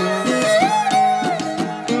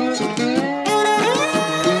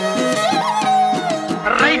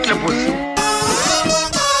 ரைட்ல புஷ்,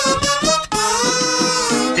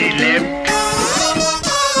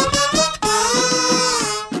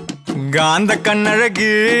 காந்த கண்ணழகு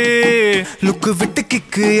லுக்கு விட்டு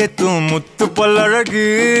கிக்கு எத்தும் முத்து பல்லழகு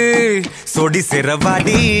சொடி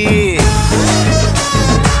சிறவாடி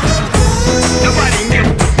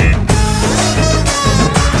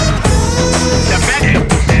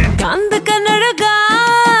காந்த கண்ணழகா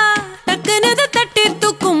டக்குனது தட்டி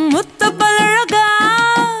தூக்கும் முத்த பல்லழகா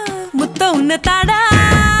முத்த உன்ன தாடா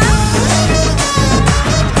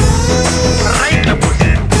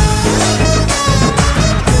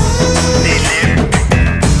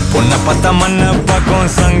உன்னை பத்த மண்ண பக்கம்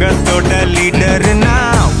சங்கத்தோட லீடர்னா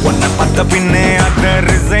உன்னை பத்த பின்னே அத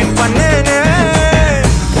ரிசைன் பண்ணு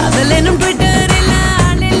காதல் எனும் ட்விட்டரில்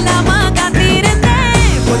ஆள் இல்லாம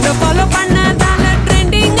காத்திருந்தேன் உன்னை ஃபாலோ பண்ணதால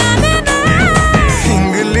ட்ரெண்டிங் ஆனேன்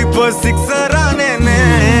சிங்கிள் இப்போ சிக்ஸர் ஆனேனே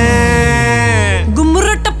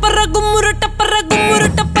கும்முரு டப்பர கும்முரு டப்பர கும்முரு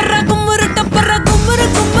டப்பர கும்முரு டப்பர கும்முரு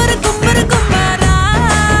கும்முரு கும்முரு கும்மாரா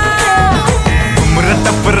கும்முற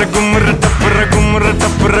டப்பர கும்முற டப்பர கும்முற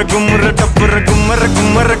டப்பர கும்முற டப்பர கும்மர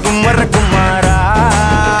கும்மர கும்மர குமாரா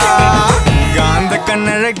காந்த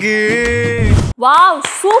கண்ணழகு. Wow,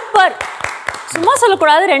 super. சும்மா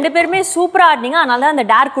சொல்லக்கூடாது, 2 பேருமே சூப்பராக ஆடினீங்க. அதனால தான் அந்த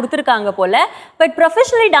டேர் கொடுத்துருக்காங்க போல. பட்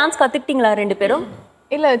ப்ரொஃபஷனலி டான்ஸ் கற்றுக்கிட்டீங்களா 2 பேரும்?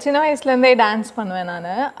 இல்லை, சின்ன வயசுலேருந்தே டான்ஸ் பண்ணுவேன் நான்.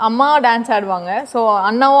 அம்மா டான்ஸ் ஆடுவாங்க, ஸோ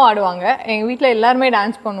அண்ணாவும் ஆடுவாங்க. எங்கள் வீட்டில் எல்லாருமே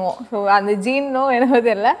டான்ஸ் பண்ணுவோம். ஸோ அந்த ஜீனோ எனக்கு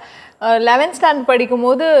தெரியல. 11th ஸ்டாண்டர்ட்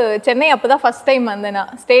படிக்கும்போது சென்னை அப்போ தான் ஃபஸ்ட் டைம் வந்தேன்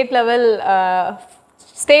நான். ஸ்டேட்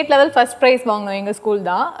லெவல் ஃபஸ்ட் ப்ரைஸ் வாங்கினோம் எங்கள் ஸ்கூல்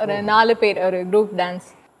தான். ஒரு 4 பேர் ஒரு group dance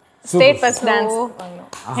state first dance வாங்கினோம்.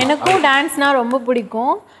 எனக்கும் டான்ஸ்னால் ரொம்ப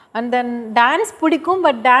பிடிக்கும். அந்த டான்ஸ் பிடிக்கும்.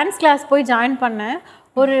 பட் டான்ஸ் கிளாஸ் போய் ஜாயின் பண்ணேன்.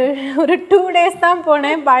 ஒரு 2 days தான்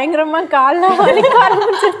போனேன். பயங்கரமாக கால்லாம் வலிக்க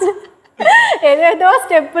ஆரம்பிச்சிருச்சு. ஏதோ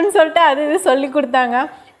ஸ்டெப்புன்னு சொல்லிட்டு அது இது சொல்லி கொடுத்தாங்க.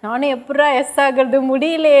 நானும் எப்படா எஸ் ஆகிறது,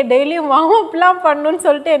 முடியலையே, டெய்லியும் வார்ம் அப்லாம் பண்ணணுன்னு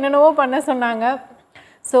சொல்லிட்டு என்னென்னவோ பண்ண சொன்னாங்க.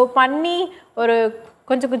 ஸோ பண்ணி ஒரு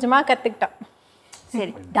கொஞ்சம் கொஞ்சமாக கற்றுக்கிட்டேன்.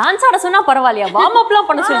 சரி, டான்ஸ் ஆட சொன்னா பரவாயில்லையா, வார்ம் அப்லாம்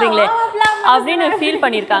பண்ண சொல்றீங்களே அப்படின்னு ஃபீல்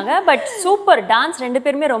பண்ணியிருக்காங்க. பட் சூப்பர் டான்ஸ், 2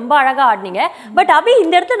 பேருமே ரொம்ப அழகா ஆடினீங்க. பட் அபி,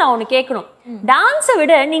 இந்த இடத்துல நான் ஒன்று கேட்கணும். டான்ஸை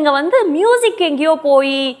விட நீங்க வந்து மியூசிக் எங்கேயோ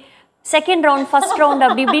போய் செகண்ட் ரவுண்ட் ஃபர்ஸ்ட் ரவுண்ட்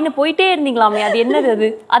அப்படி இப்படின்னு போயிட்டே இருந்தீங்களாமே, அது என்னது? அது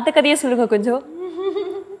அந்த கதையை சொல்லுங்க கொஞ்சம்.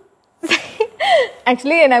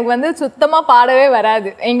 ஆக்சுவலி எனக்கு வந்து சுத்தமாக பாடவே வராது.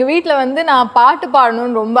 எங்கள் வீட்டில் வந்து நான் பாட்டு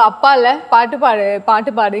பாடணும்னு ரொம்ப, அப்பா இல்லை பாட்டு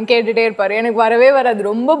பாடுன்னு கேட்டுகிட்டே இருப்பார். எனக்கு வரவே வராது,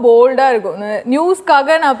 ரொம்ப போல்டாக இருக்கும்.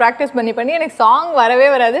 நியூஸ்க்காக நான் ப்ராக்டிஸ் பண்ணி எனக்கு சாங் வரவே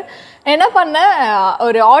வராது. என்ன பண்ணேன்,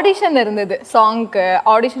 ஒரு ஆடிஷன் இருந்தது, சாங்க்கு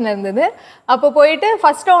ஆடிஷன் இருந்தது. அப்போ போயிட்டு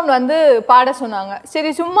ஃபர்ஸ்ட் ரவுண்ட் வந்து பாட சொன்னாங்க.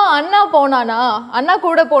 சரி, சும்மா அண்ணா போனானா, அண்ணா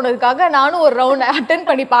கூட போனதுக்காக நானும் ஒரு ரவுண்ட் அட்டன்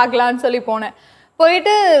பண்ணி பார்க்கலான்னு சொல்லி போனேன்.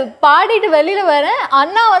 போயிட்டு பாடிட்டு வெளியில வரேன்,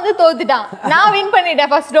 அண்ணா வந்து தோத்துட்டான். நான் வின்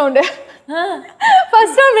பண்ணிட்டேன் first round.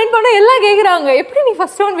 First round win பண்ண எல்லாம் கேட்குறாங்க, எப்படி நீ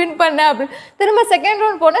ஃபர்ஸ்ட் ரவுண்ட் வின் பண்ண அப்படின்னு. திரும்ப செகண்ட்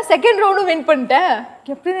ரவுண்ட் போனேன், செகண்ட் ரவுண்டும் வின் பண்ணிட்டேன்.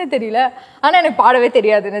 எப்படின்னே தெரியல, ஆனால் எனக்கு பாடவே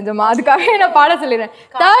தெரியாது நிஜமா. அதுக்காக நான் பாட சொல்லிடுறேன்.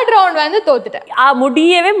 தேர்ட் ரவுண்ட் வந்து தோத்துட்டேன்.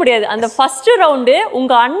 முடியவே முடியாது. அந்த ஃபர்ஸ்ட் ரவுண்டு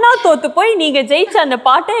உங்க அண்ணா தோத்து போய் நீங்க ஜெயிச்ச அந்த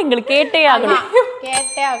பாட்டை எங்களுக்கு கேட்டே ஆகணும்.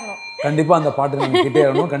 கண்டிப்பா அந்த பாட்டு நம்ம கேட்டே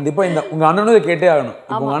ஆகணும். கண்டிப்பா இந்த உங்க அண்ணனுக்கு கேட்டே ஆகணும்.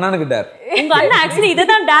 இப்போ உங்க அண்ணனுக்கு டேர், உங்க அண்ணன் ஆக்சுவலி இதை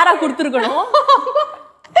தான் டேரா கொடுத்துருக்கணும்.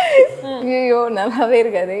 ஐயோ, நல்லாவே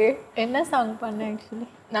இருக்காது. என்ன சாங் பண்ண ஆக்சுவலி?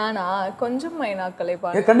 நானா கொஞ்சம் மைனாக்களை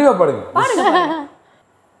பாடு. கண்டிப்பா பாடுங்க.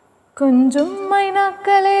 கொஞ்சம்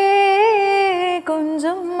மைனாக்களே,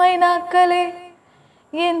 கொஞ்சம் மைனாக்களே,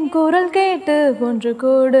 என் குரல் கேட்டு ஒன்று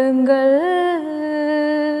கூடுங்கள்.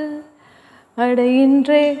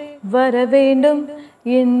 அடையின்றே வர வேண்டும்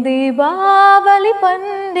என் தீபாவளி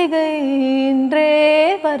பண்டிகை, இன்றே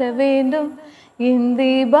வர வேண்டும் என்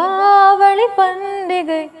தீபாவளி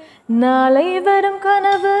பண்டிகை. நாளை வரும்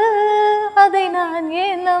கனவு, அதை நான்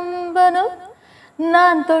ஏன் நம்பணும்?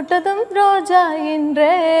 நான் தொட்டதும் ரோஜா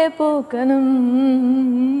இன்றே பூக்கணும்.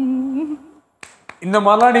 இந்த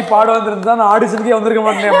மாதிரிலாம் நீ பாட வந்திருந்தா நான் ஆடிஷனுக்கே வந்திருக்க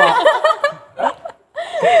மாட்டேன்மா.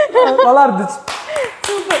 நல்லா இருந்துச்சு.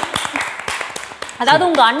 அதாவது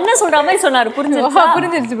உங்க அண்ணன் சொல்ற மாதிரி சொன்னாரு.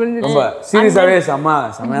 புரிஞ்சிருச்சு. ரொம்ப சீரியஸாவே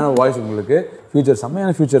செம்மையான வாய்ஸ் உங்களுக்கு. ஃபியூச்சர்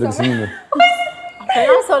செம்மையான ஃபியூச்சர் இருக்கு சிங்கிங்.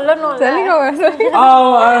 சொல்லணும்.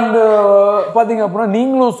 அண்ட் பாத்தீங்க அப்படின்னா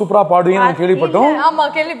நீங்களும் சூப்பரா பாடுவீங்க நான் கேள்விப்பட்டோம். ஆமா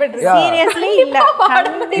கேள்விப்பட்டிருக்கேன். சீரியஸ்லி இல்ல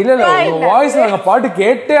இல்ல உங்க வாய்ஸ் நாங்க பாட்டு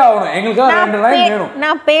கேட்டே ஆகணும். எங்களுக்காக 2 லைன் வேணும்.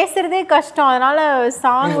 நான் பேசுறதே கஷ்டம், அதனால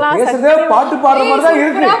சாங்லாம் பேசுறதே பாட்டு பாடுற மாதிரி தான்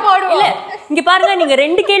இருக்கு. இல்ல இங்க பாருங்க, நீங்க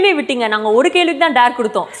 2 கேள்வி விட்டீங்க, நாங்க ஒரு கேள்விக்கு தான் டேர்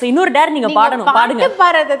கொடுத்தோம். சோ இன்னொரு டேர் நீங்க பாடணும். பாடுங்க. பாட்டு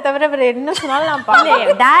பாடுறதை தவிர வேற என்ன சொன்னாலும் நான் பாடுவேன்.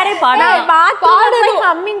 டேரே பாடணும். பாடணும்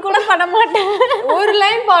ஹம்மிங் கூட பண்ண மாட்டேன். ஒரு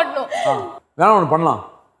லைன் பாடணும். வேணா ஒன்று பண்ணலாம்.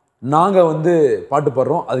 நாங்கள் வந்து பாட்டு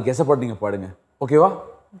பாடுறோம், அதுக்கு எச பாட்டு நீங்கள் பாடுங்க. ஓகேவா?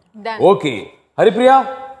 Okay Haripriya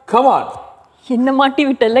come on. என்ன மாட்டி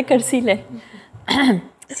விட்டல கடைசியில்.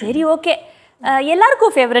 சரி ஓகே,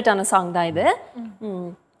 எல்லாருக்கும் ஃபேவரட்டான சாங் தான் இது.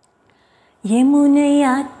 யமுனை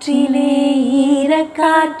ஆற்றிலே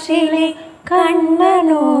ஈரக்காற்றிலே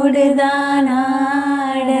கண்ணனோடு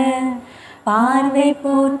தானாட பார்வை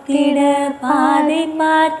போத்திட பாதை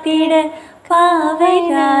பார்த்திட பாவை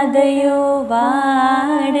ராதையோ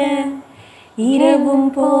வாட இரவும்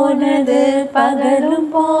போனது பகலும்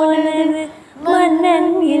போனது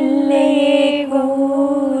மன்னன் இல்லையே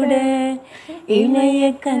கூட இளைய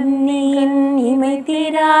கண்ணியின் இமை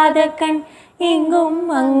தீராத கண் எங்கும்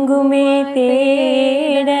அங்குமே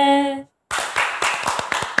தேட.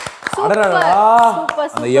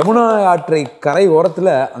 அந்த யமுனா ஆற்றை கரை ஓரத்துல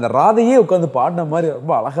அந்த ராதையே உட்காந்து பாடின மாதிரி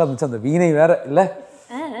ரொம்ப அழகா இருந்துச்சு. அந்த வீணை வேற இல்ல,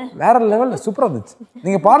 வேற லெவல்ல சூப்பரா இருந்துச்சு.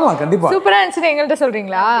 நீங்க பாடலாம் கண்டிப்பா. சூப்பரா இருந்துச்சு. எங்கள்கிட்ட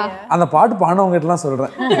சொல்றீங்களா? அந்த பாட்டு பாடினவங்க கிட்டலாம்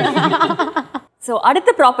சொல்றேன். ஸோ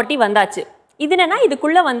அடுத்த ப்ராப்பர்ட்டி வந்தாச்சு. இது என்னன்னா,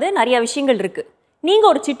 இதுக்குள்ள வந்து நிறைய விஷயங்கள் இருக்கு. நீங்க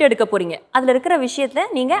ஒரு சிட்டு எடுக்க போறீங்க, அதுல இருக்கிற விஷயத்த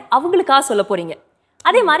நீங்க அவங்களுக்காக சொல்ல போறீங்க.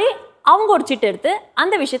 அதே மாதிரி அவங்க ஒரு சிட்டு எடுத்து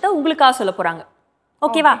அந்த விஷயத்த உங்களுக்காக சொல்ல போறாங்க.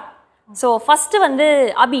 ஓகேவா? ஸோ ஃபர்ஸ்ட் வந்து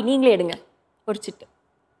அபி நீங்களே எடுங்க ஒரு சிட்டு.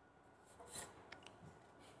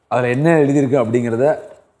 அதுல என்ன எழுதியிருக்கு அப்படிங்கறத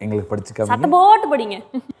எங்களுக்கு படிச்சுக்காம சத்த போட்டு படிங்க.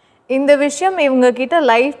 இந்த விஷயம் இவங்க கிட்ட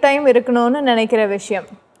லைஃப் டைம் இருக்கணும்னு நினைக்கிற விஷயம்.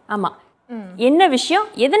 ஆமா, என்ன விஷயம்,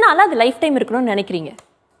 எதனால அது லைஃப் டைம் இருக்கணும்னு நினைக்கிறீங்க?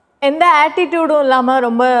 எந்த ஆட்டிடியூடும் இல்லாமல்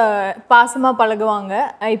ரொம்ப பாசமாக பழகுவாங்க.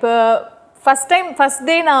 இப்போ ஃபஸ்ட்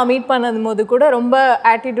டே நான் மீட் பண்ணது போது கூட ரொம்ப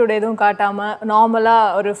ஆட்டிடியூட் எதுவும் காட்டாமல்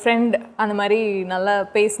நார்மலாக ஒரு ஃப்ரெண்ட் அந்த மாதிரி நல்லா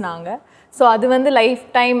பேசினாங்க. ஸோ அது வந்து லைஃப்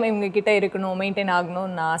டைம் இவங்க கிட்ட இருக்கணும், மெயின்டைன்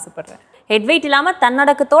ஆகணும்னு நான் ஆசைப்பட்றேன். ஹெட் வெயிட் இல்லாமல்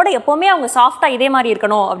தன்னடக்கத்தோட எப்போவுமே அவங்க சாஃப்டாக இதே மாதிரி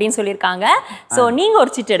இருக்கணும் அப்படின்னு சொல்லியிருக்காங்க. ஸோ நீங்கள்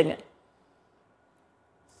ஒரு சிட்டு எடுங்க.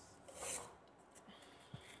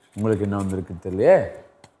 உங்களுக்கு என்ன வந்திருக்கு தெரியல.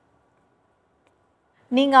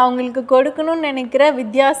 நீங்க அவங்களுக்கு கொடுக்கணும்னு நினைக்கிற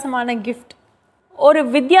வித்தியாசமான கிஃப்ட். ஒரு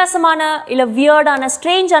வித்தியாசமான இல்லை வியர்டான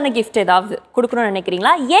ஸ்ட்ரேஞ்சான கிஃப்ட் ஏதாவது கொடுக்கணும்னு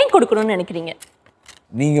நினைக்கிறீங்களா? ஏன் கொடுக்கணும்னு நினைக்கிறீங்க?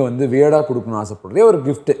 நீங்கள் வந்து வியர்டாக கொடுக்கணும்னு ஆசைப்படுறே ஒரு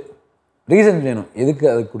கிஃப்ட்டு, ரீசன் வேணும் எதுக்கு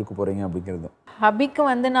அது கொடுக்க போகிறீங்க அப்படிங்கிறது. ஹபிக்கு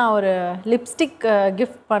வந்து நான் ஒரு லிப்ஸ்டிக்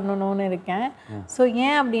கிஃப்ட் பண்ணணும்னு இருக்கேன். ஸோ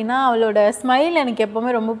ஏன் அப்படின்னா அவளோட ஸ்மைல் எனக்கு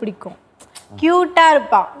எப்போவுமே ரொம்ப பிடிக்கும். க்யூட்டாக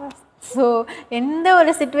இருப்பாள். ஸோ எந்த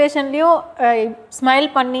ஒரு சுச்சுவேஷன்லேயும் ஸ்மைல்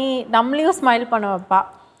பண்ணி நம்மளையும் ஸ்மைல் பண்ண வைப்பா.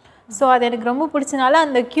 ஸோ அது எனக்கு ரொம்ப பிடிச்சனால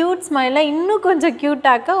அந்த க்யூட் ஸ்மைலை இன்னும் கொஞ்சம்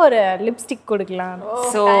க்யூட்டாக்க ஒரு லிப்ஸ்டிக் கொடுக்கலாம்.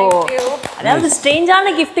 ஸோ அதாவது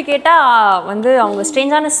ஸ்ட்ரேஞ்சான கிஃப்ட் கேட்டால் வந்து அவங்க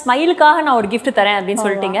ஸ்ட்ரேஞ்சான ஸ்மைலுக்காக நான் ஒரு கிஃப்ட் தரேன் அப்படின்னு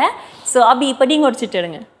சொல்லிட்டீங்க. ஸோ அபி இப்போ நீங்கள் ஒரு சிட்டு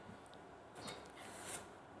எடுங்க.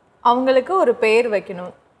 அவங்களுக்கு ஒரு பேர்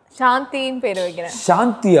வைக்கணும். சாந்தின்னு பேர் வைக்கிறேன்.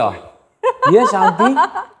 சாந்தியா? ஏன் சாந்தி?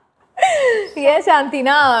 ஏன்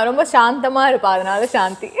சாந்தினா ரொம்ப சாந்தமா இருப்பா, அதனால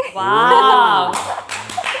சாந்தி.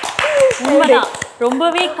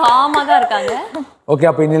 ரொம்பவே காமா தான் இருக்காங்க. ஓகே,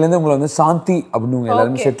 அப்போ இன்னிலேருந்து உங்களை வந்து சாந்தி அப்படின்னு உங்க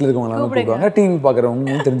எல்லாருமே செட்டில் இருக்கவங்க எல்லாரும் கூப்பிடுவாங்க. டிவி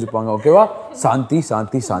பார்க்குறவங்க தெரிஞ்சுப்பாங்க. ஓகேவா? சாந்தி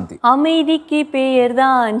சாந்தி சாந்தி. அமைதிக்கு பேர்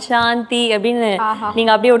தான் சாந்தி அப்படின்னு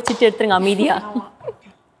நீங்க அப்படியே ஒரு சிட்டு எடுத்துருங்க அமைதியா.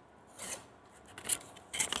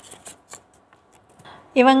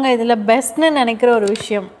 இவங்க இதுல பெஸ்ட்னு நினைக்கிற ஒரு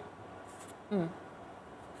விஷயம்.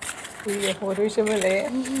 ஒரு விஷயம்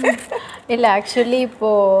இல்லை ஆக்சுவலி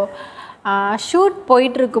இப்போது ஷூட்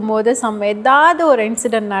போயிட்டு இருக்கும்போது ஏதாவது ஒரு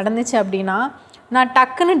இன்சிடெண்ட் நடந்துச்சு அப்படின்னா நான்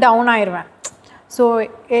டக்குன்னு டவுன் ஆயிடுவேன். ஸோ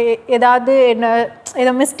ஏதாவது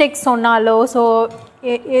ஏதோ மிஸ்டேக்ஸ் சொன்னாலோ ஸோ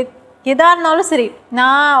எதாக இருந்தாலும் சரி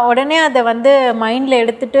நான் உடனே அதை வந்து மைண்டில்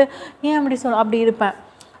எடுத்துகிட்டு ஏன் அப்படி இருப்பேன்.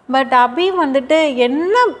 பட் அபி வந்துட்டு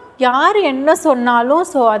யார் என்ன சொன்னாலும்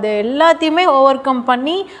ஸோ அது எல்லாத்தையுமே ஓவர் கம்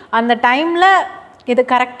பண்ணி அந்த டைமில் இதை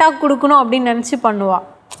கரெக்டாக கொடுக்கணும் அப்படின்னு நினச்சி பண்ணுவாள்.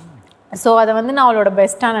 ஸோ அதை வந்து நான் அவளோட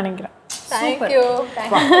பெஸ்ட்டாக நினைக்கிறேன்.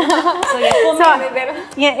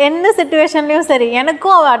 எந்த சிச்சுவேஷன்லையும் சரி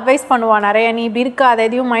எனக்கும் அவள் அட்வைஸ் பண்ணுவாள் நிறைய. நீ இப்படி இருக்காத,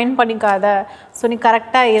 எதையும் மைண்ட் பண்ணிக்காத, ஸோ நீ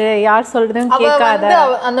கரெக்டாக இரு, யார் சொல்கிறதும் கேட்காத.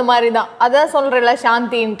 அந்த மாதிரி தான் அதான் சொல்கிறேன்ல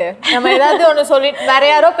சாந்தின்ட்டு. நம்ம ஏதாவது ஒன்று சொல்லி வேற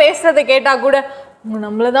யாரோ பேசுறதை கேட்டால் கூட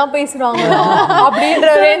நம்மளதான் பேசுறாங்க அப்படின்ற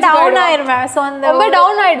டவுன் ஆயிருவேன். ஸோ அந்த ரொம்ப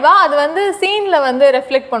டவுன் ஆயிடுவா. அது வந்து சீன்ல வந்து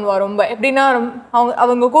ரெஃப்ளெக்ட் பண்ணுவா. ரொம்ப எப்படின்னா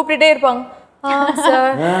அவங்க கூப்பிட்டுட்டே இருப்பாங்க,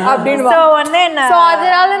 சார் அப்படின்னு ஸோ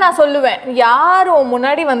அதனால நான் சொல்லுவேன், யார்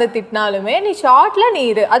முன்னாடி வந்து திட்டினாலுமே நீ ஷார்ட்ல நீ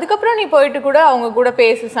இரு, அதுக்கப்புறம் நீ போயிட்டு கூட அவங்க கூட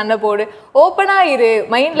பேசு, சண்டை போடு, ஓப்பனா இரு,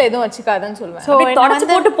 மைண்ட்ல எதுவும் வச்சுக்காதன்னு சொல்லுவேன். தொடச்சு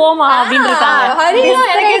போட்டு போமா அப்படின்னு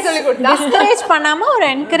சொல்லி கொடுத்தா டிஸ்கரேஜ் பண்ணாம ஒரு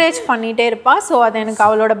என்கரேஜ் பண்ணிட்டே இருப்பா. ஸோ அது எனக்கு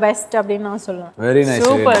அவளோட பெஸ்ட் அப்படின்னு நான் சொல்லுவேன். Very nice.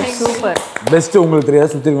 Super super. Best உங்களுக்கு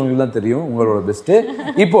தெரியாது, சுற்றி உங்களுக்கு தான் தெரியும் உங்களோட பெஸ்ட்.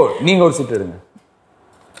 இப்போ நீங்க ஒரு சீட் எடுங்க.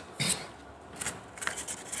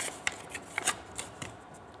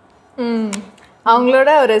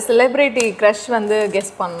 அவங்களோட ஒரு செலிபிரிட்டி க்ரஷ் வந்து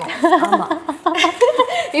கெஸ் பண்ணோம்.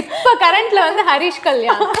 இப்ப கரண்ட்ல வந்து ஹரிஷ்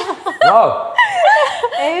கல்யாண்.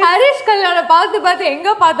 ஹரிஷ் கல்யாண பார்த்து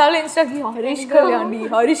எங்க பார்த்தாலும் இன்ஸ்டாகிராம்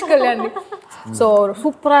ஹரிஷ் கல்யாணி. ஸோ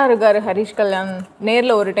சூப்பரா இருக்காரு ஹரிஷ் கல்யாண்.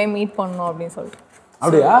 நேர்ல ஒரு டைம் மீட் பண்ணணும் அப்படின்னு சொல்லிட்டு.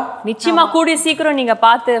 அப்படியா? நிச்சயமா கூடிய சீக்கிரம் நீங்க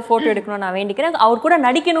பார்த்து போட்டோ எடுக்கணும் நான் வேண்டிக்கிறேன். அவர் கூட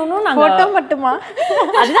நடிக்கணும்னு நாங்க போட்டோ மட்டுமா?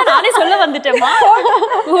 அதுதான் நானே சொல்ல வந்துட்டேம்மா.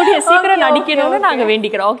 கூடிய சீக்கிரம் நடிக்கணும்னு நாங்க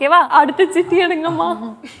வேண்டிக்கிறோம். ஓகேவா? அடுத்து சித்தி எடுங்கம்மா.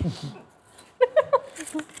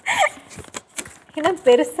 என்ன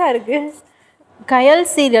பெருசா இருக்கு. கயல்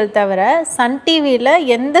சீரியல் தவிர சன் டிவியில்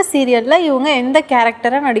எந்த சீரியலில் இவங்க எந்த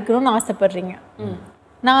கேரக்டராக நடிக்கணும்னு ஆசைப்படுறீங்க?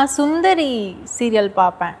 நான் சுந்தரி சீரியல்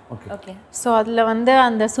பார்ப்பேன். ஓகே. ஸோ அதில் வந்து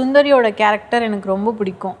அந்த சுந்தரியோட கேரக்டர் எனக்கு ரொம்ப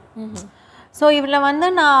பிடிக்கும். ஸோ இவளை வந்து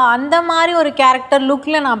நான் அந்த மாதிரி ஒரு கேரக்டர்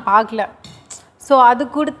லுக்கில் நான் பார்க்கல. ஸோ அது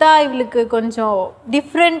கொடுத்தா இவளுக்கு கொஞ்சம்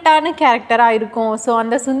டிஃப்ரெண்ட்டான கேரக்டராக இருக்கும். ஸோ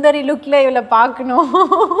அந்த சுந்தரி லுக்கில் இவளை பார்க்கணும்.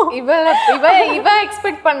 இவ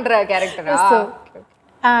எக்ஸ்பெக்ட் பண்ணுற கேரக்டரா?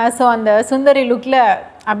 ஸோ அந்த சுந்தரி லுக்கில்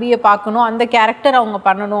அபியை பார்க்கணும், அந்த கேரக்டர் அவங்க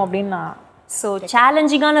பண்ணணும் அப்படின்னு நான். ஸோ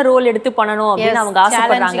சேலஞ்சிங்கான ரோல் எடுத்து பண்ணணும் அப்படின்னு அவங்க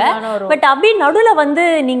ஆசைப்படுறாங்க. பட் அப்படி நடுவில் வந்து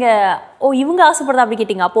நீங்க இவங்க ஆசைப்படுறதா அப்படி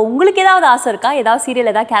கேட்டீங்க. அப்போ உங்களுக்கு ஏதாவது ஆசை இருக்கா, ஏதாவது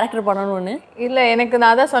சீரியல் ஏதாவது கேரக்டர் பண்ணணும்னு? இல்லை, எனக்கு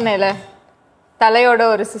நான் தான் சொன்னேன்ல, தலையோட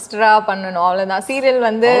ஒரு சிஸ்டரா பண்ணணும், அவ்வளோதான். சீரியல்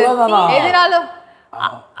வந்து எதிராலும்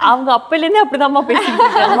அவங்க அப்பலேருந்தே அப்படிதான்மா பேசிட்டு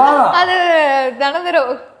அது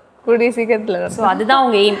நடந்துரும் கூடிய சீக்கிரத்தில். ஸோ அதுதான்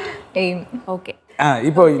அவங்க எய்ம். ஓகே,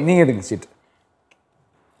 இப்போ நீங்க எடுங்க சீட்.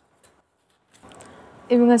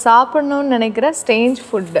 இவங்க சாப்பிடணும்னு நினைக்கிற ஸ்ட்ரேஞ்ச்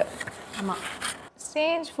ஃபுட்டு. ஆமாம்,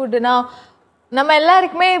 ஸ்ட்ரேஞ்ச் ஃபுட்டுனா நம்ம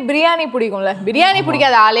எல்லாருக்குமே பிரியாணி பிடிக்கும்ல. பிரியாணி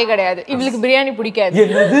பிடிக்காத ஆளே கிடையாது. இவளுக்கு பிரியாணி பிடிக்காது.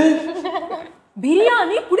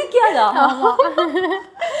 பிரியாணி பிடிக்காதா?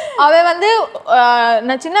 அவ வந்து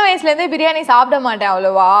நான் சின்ன வயசுலேருந்தே பிரியாணி சாப்பிட மாட்டேன்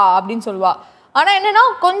அவ்வளோவா அப்படின்னு சொல்லுவா. ஆனால் என்னன்னா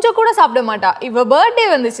கொஞ்சம் கூட சாப்பிட மாட்டா. இவ பர்த்டே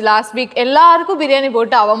வந்துச்சு லாஸ்ட் வீக், எல்லாருக்கும் பிரியாணி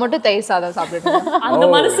போட்டு அவ மட்டும் தயிர் சாதம் சாப்பிட்டு. அந்த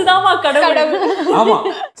மனசுதான்மா கடவுள். ஆமா,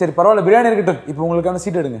 சரி பரவாயில்ல, பிரியாணி இருக்கட்டும். இப்போ உங்களுக்கான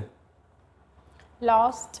சீட் எடுங்க.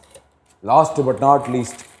 Last but not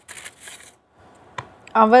least.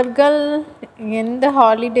 அவர்கள் எந்த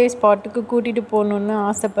ஹாலிடே ஸ்பாட்டுக்கு கூட்டிட்டு போகணும்னு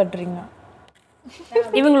ஆசைப்படுறீங்க?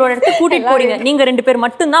 இவங்களோட இடத்துக்கு கூட்டிட்டு போறீங்க, நீங்க 2 பேர்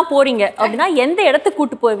மட்டும் தான் போறீங்க அப்படின்னா எந்த இடத்துக்கு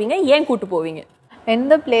கூட்டு போவீங்க, ஏன் கூட்டு போவீங்க?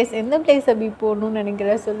 எந்த பிளேஸ் அபி போகணும்னு நினைக்கிற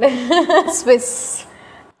சொல்லு. ஸ்விஸ்.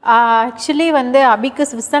 ஆக்சுவலி வந்து அபிக்கு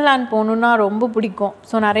சுவிட்சர்லாந்து போகணுன்னா ரொம்ப பிடிக்கும்.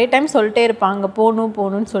 ஸோ நிறைய டைம் சொல்லிட்டே இருப்பாங்க அங்கே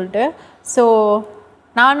போகணும்னு சொல்லிட்டு. ஸோ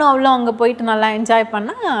நானும் அவ்வளோ அங்கே போயிட்டு நல்லா என்ஜாய்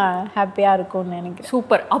பண்ணால் ஹாப்பியாக இருக்கும்னு நினைக்கிறேன்.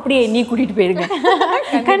 சூப்பர், அப்படியே நீ கூட்டிட்டு போயிருங்க.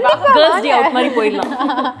 கேர்ள்ஸ் டே அவுட் மாதிரி போயிடலாம்.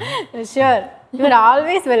 Sure, you are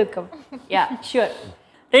always welcome. Yeah sure.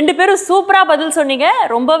 2 பேரும் சூப்பராக பதில் சொன்னீங்க,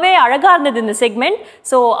 ரொம்பவே அழகாக இருந்தது இந்த செக்மெண்ட்.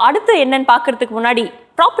 ஸோ அடுத்து என்னன்னு பார்க்கறதுக்கு முன்னாடி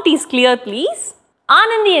properties clear please.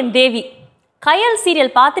 Anandhi and Devi, Kayal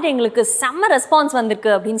serial பார்த்துட்டு எங்களுக்கு செம்ம ரெஸ்பான்ஸ்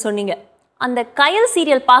வந்திருக்கு அப்படின்னு சொன்னீங்க. அந்த கயல்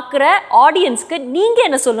சீரியல் பார்க்குற ஆடியன்ஸ்க்கு நீங்கள்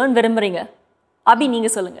என்ன சொல்லணும்னு விரும்புகிறீங்க? அபி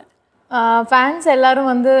நீங்கள் சொல்லுங்கள். ஃபேன்ஸ் எல்லாரும்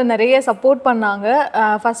வந்து நிறைய சப்போர்ட் பண்ணாங்க.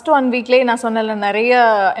 ஃபர்ஸ்ட் 1 வீக்லேயே நான் சொன்னல நிறைய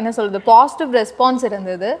என்ன சொல்கிறது பாசிட்டிவ் ரெஸ்பான்ஸ்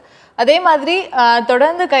இருந்தது. அதே மாதிரி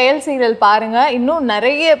தொடர்ந்து கயல் சீரியல் பாருங்கள். இன்னும்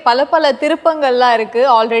நிறைய பல திருப்பங்கள்லாம்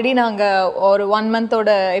இருக்குது. ஆல்ரெடி நாங்கள் ஒரு 1 மந்தோட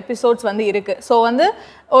எபிசோட்ஸ் வந்து இருக்குது. ஸோ வந்து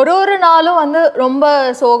ஒரு நாளும் வந்து ரொம்ப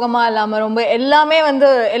சோகமாக இல்லாமல் ரொம்ப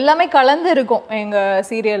எல்லாமே கலந்து இருக்கும் எங்கள்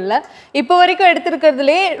சீரியலில். இப்போ வரைக்கும்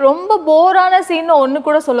எடுத்திருக்கிறதுலே ரொம்ப போரான சீன் ஒன்று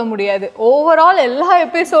கூட சொல்ல முடியாது. ஓவரால் எல்லா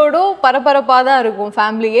எபிசோடும் பரபரப்பாக தான் இருக்கும்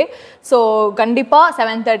ஃபேமிலியே. ஸோ கண்டிப்பாக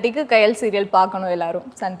 7:30க்கு கயல் சீரியல் பார்க்கணும் எல்லாரும்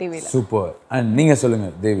சன் டிவியில். சூப்பர். அண்ட் நீங்கள்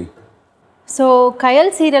சொல்லுங்கள் தேவி. ஸோ கயல்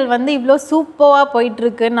சீரியல் வந்து இவ்வளோ சூப்பராக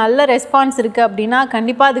போயிட்டுருக்கு, நல்ல ரெஸ்பான்ஸ் இருக்குது அப்படின்னா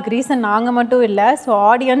கண்டிப்பாக அதுக்கு ரீசன் நாங்கள் மட்டும் இல்லை, ஸோ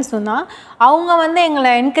ஆடியன்ஸும் தான். அவங்க வந்து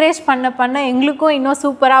எங்களை என்கரேஜ் பண்ண எங்களுக்கும் இன்னும்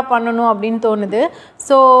சூப்பராக பண்ணணும் அப்படின்னு தோணுது.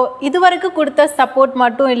 ஸோ இது வரைக்கும் கொடுத்த சப்போர்ட்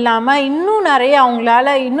மட்டும் இல்லாமல் இன்னும் நிறைய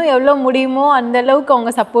அவங்களால இன்னும் எவ்வளோ முடியுமோ அந்தளவுக்கு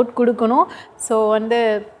அவங்க சப்போர்ட் கொடுக்கணும். ஸோ வந்து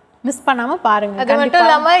மிஸ் பண்ணாம பாருங்க. அது மட்டும்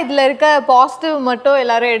இல்லாம இதுல இருக்க பாசிட்டிவ் மட்டும்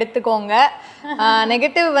எல்லாரும் எடுத்துக்கோங்க.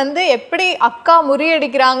 நெகட்டிவ் வந்து எப்படி அக்கா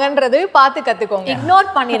முறியடிக்கிறாங்கன்றது பார்த்து கத்துக்கோங்க. இக்னோர்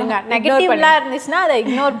பண்ணிருங்க. நெகட்டிவ்லாம் இருந்துச்சுன்னா அதை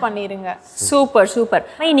இக்னோர் பண்ணிருங்க. சூப்பர்.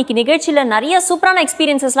 இன்னைக்கு நிகழ்ச்சியில நிறைய சூப்பரான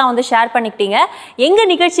எக்ஸ்பீரியன்சஸ்லாம் வந்து ஷேர் பண்ணிக்கிட்டீங்க. எங்க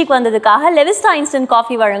நிகழ்ச்சிக்கு வந்ததுக்காக லெவிஸ்டா இன்ஸ்டன்ட்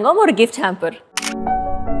காஃபி வழங்கும் ஒரு கிஃப்ட் ஹேம்பர்.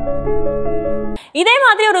 இதே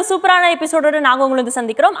மாதிரி ஒரு சூப்பரான எபிசோடோட நாங்க உங்களுக்கு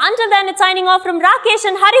சந்திக்கிறோம். Until then, it's signing off from Rakesh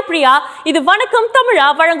and Haripriya. இது வணக்கம் தமிழா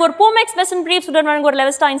வழங்குவோர் Pomex Western Briefs உடன் வழங்குவோர்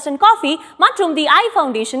லெவிஸ்டா இன்ஸ்டன்ட் காஃபி மற்றும் தி ஐ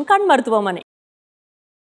ஃபவுண்டேஷன் கண் மருத்துவமனை.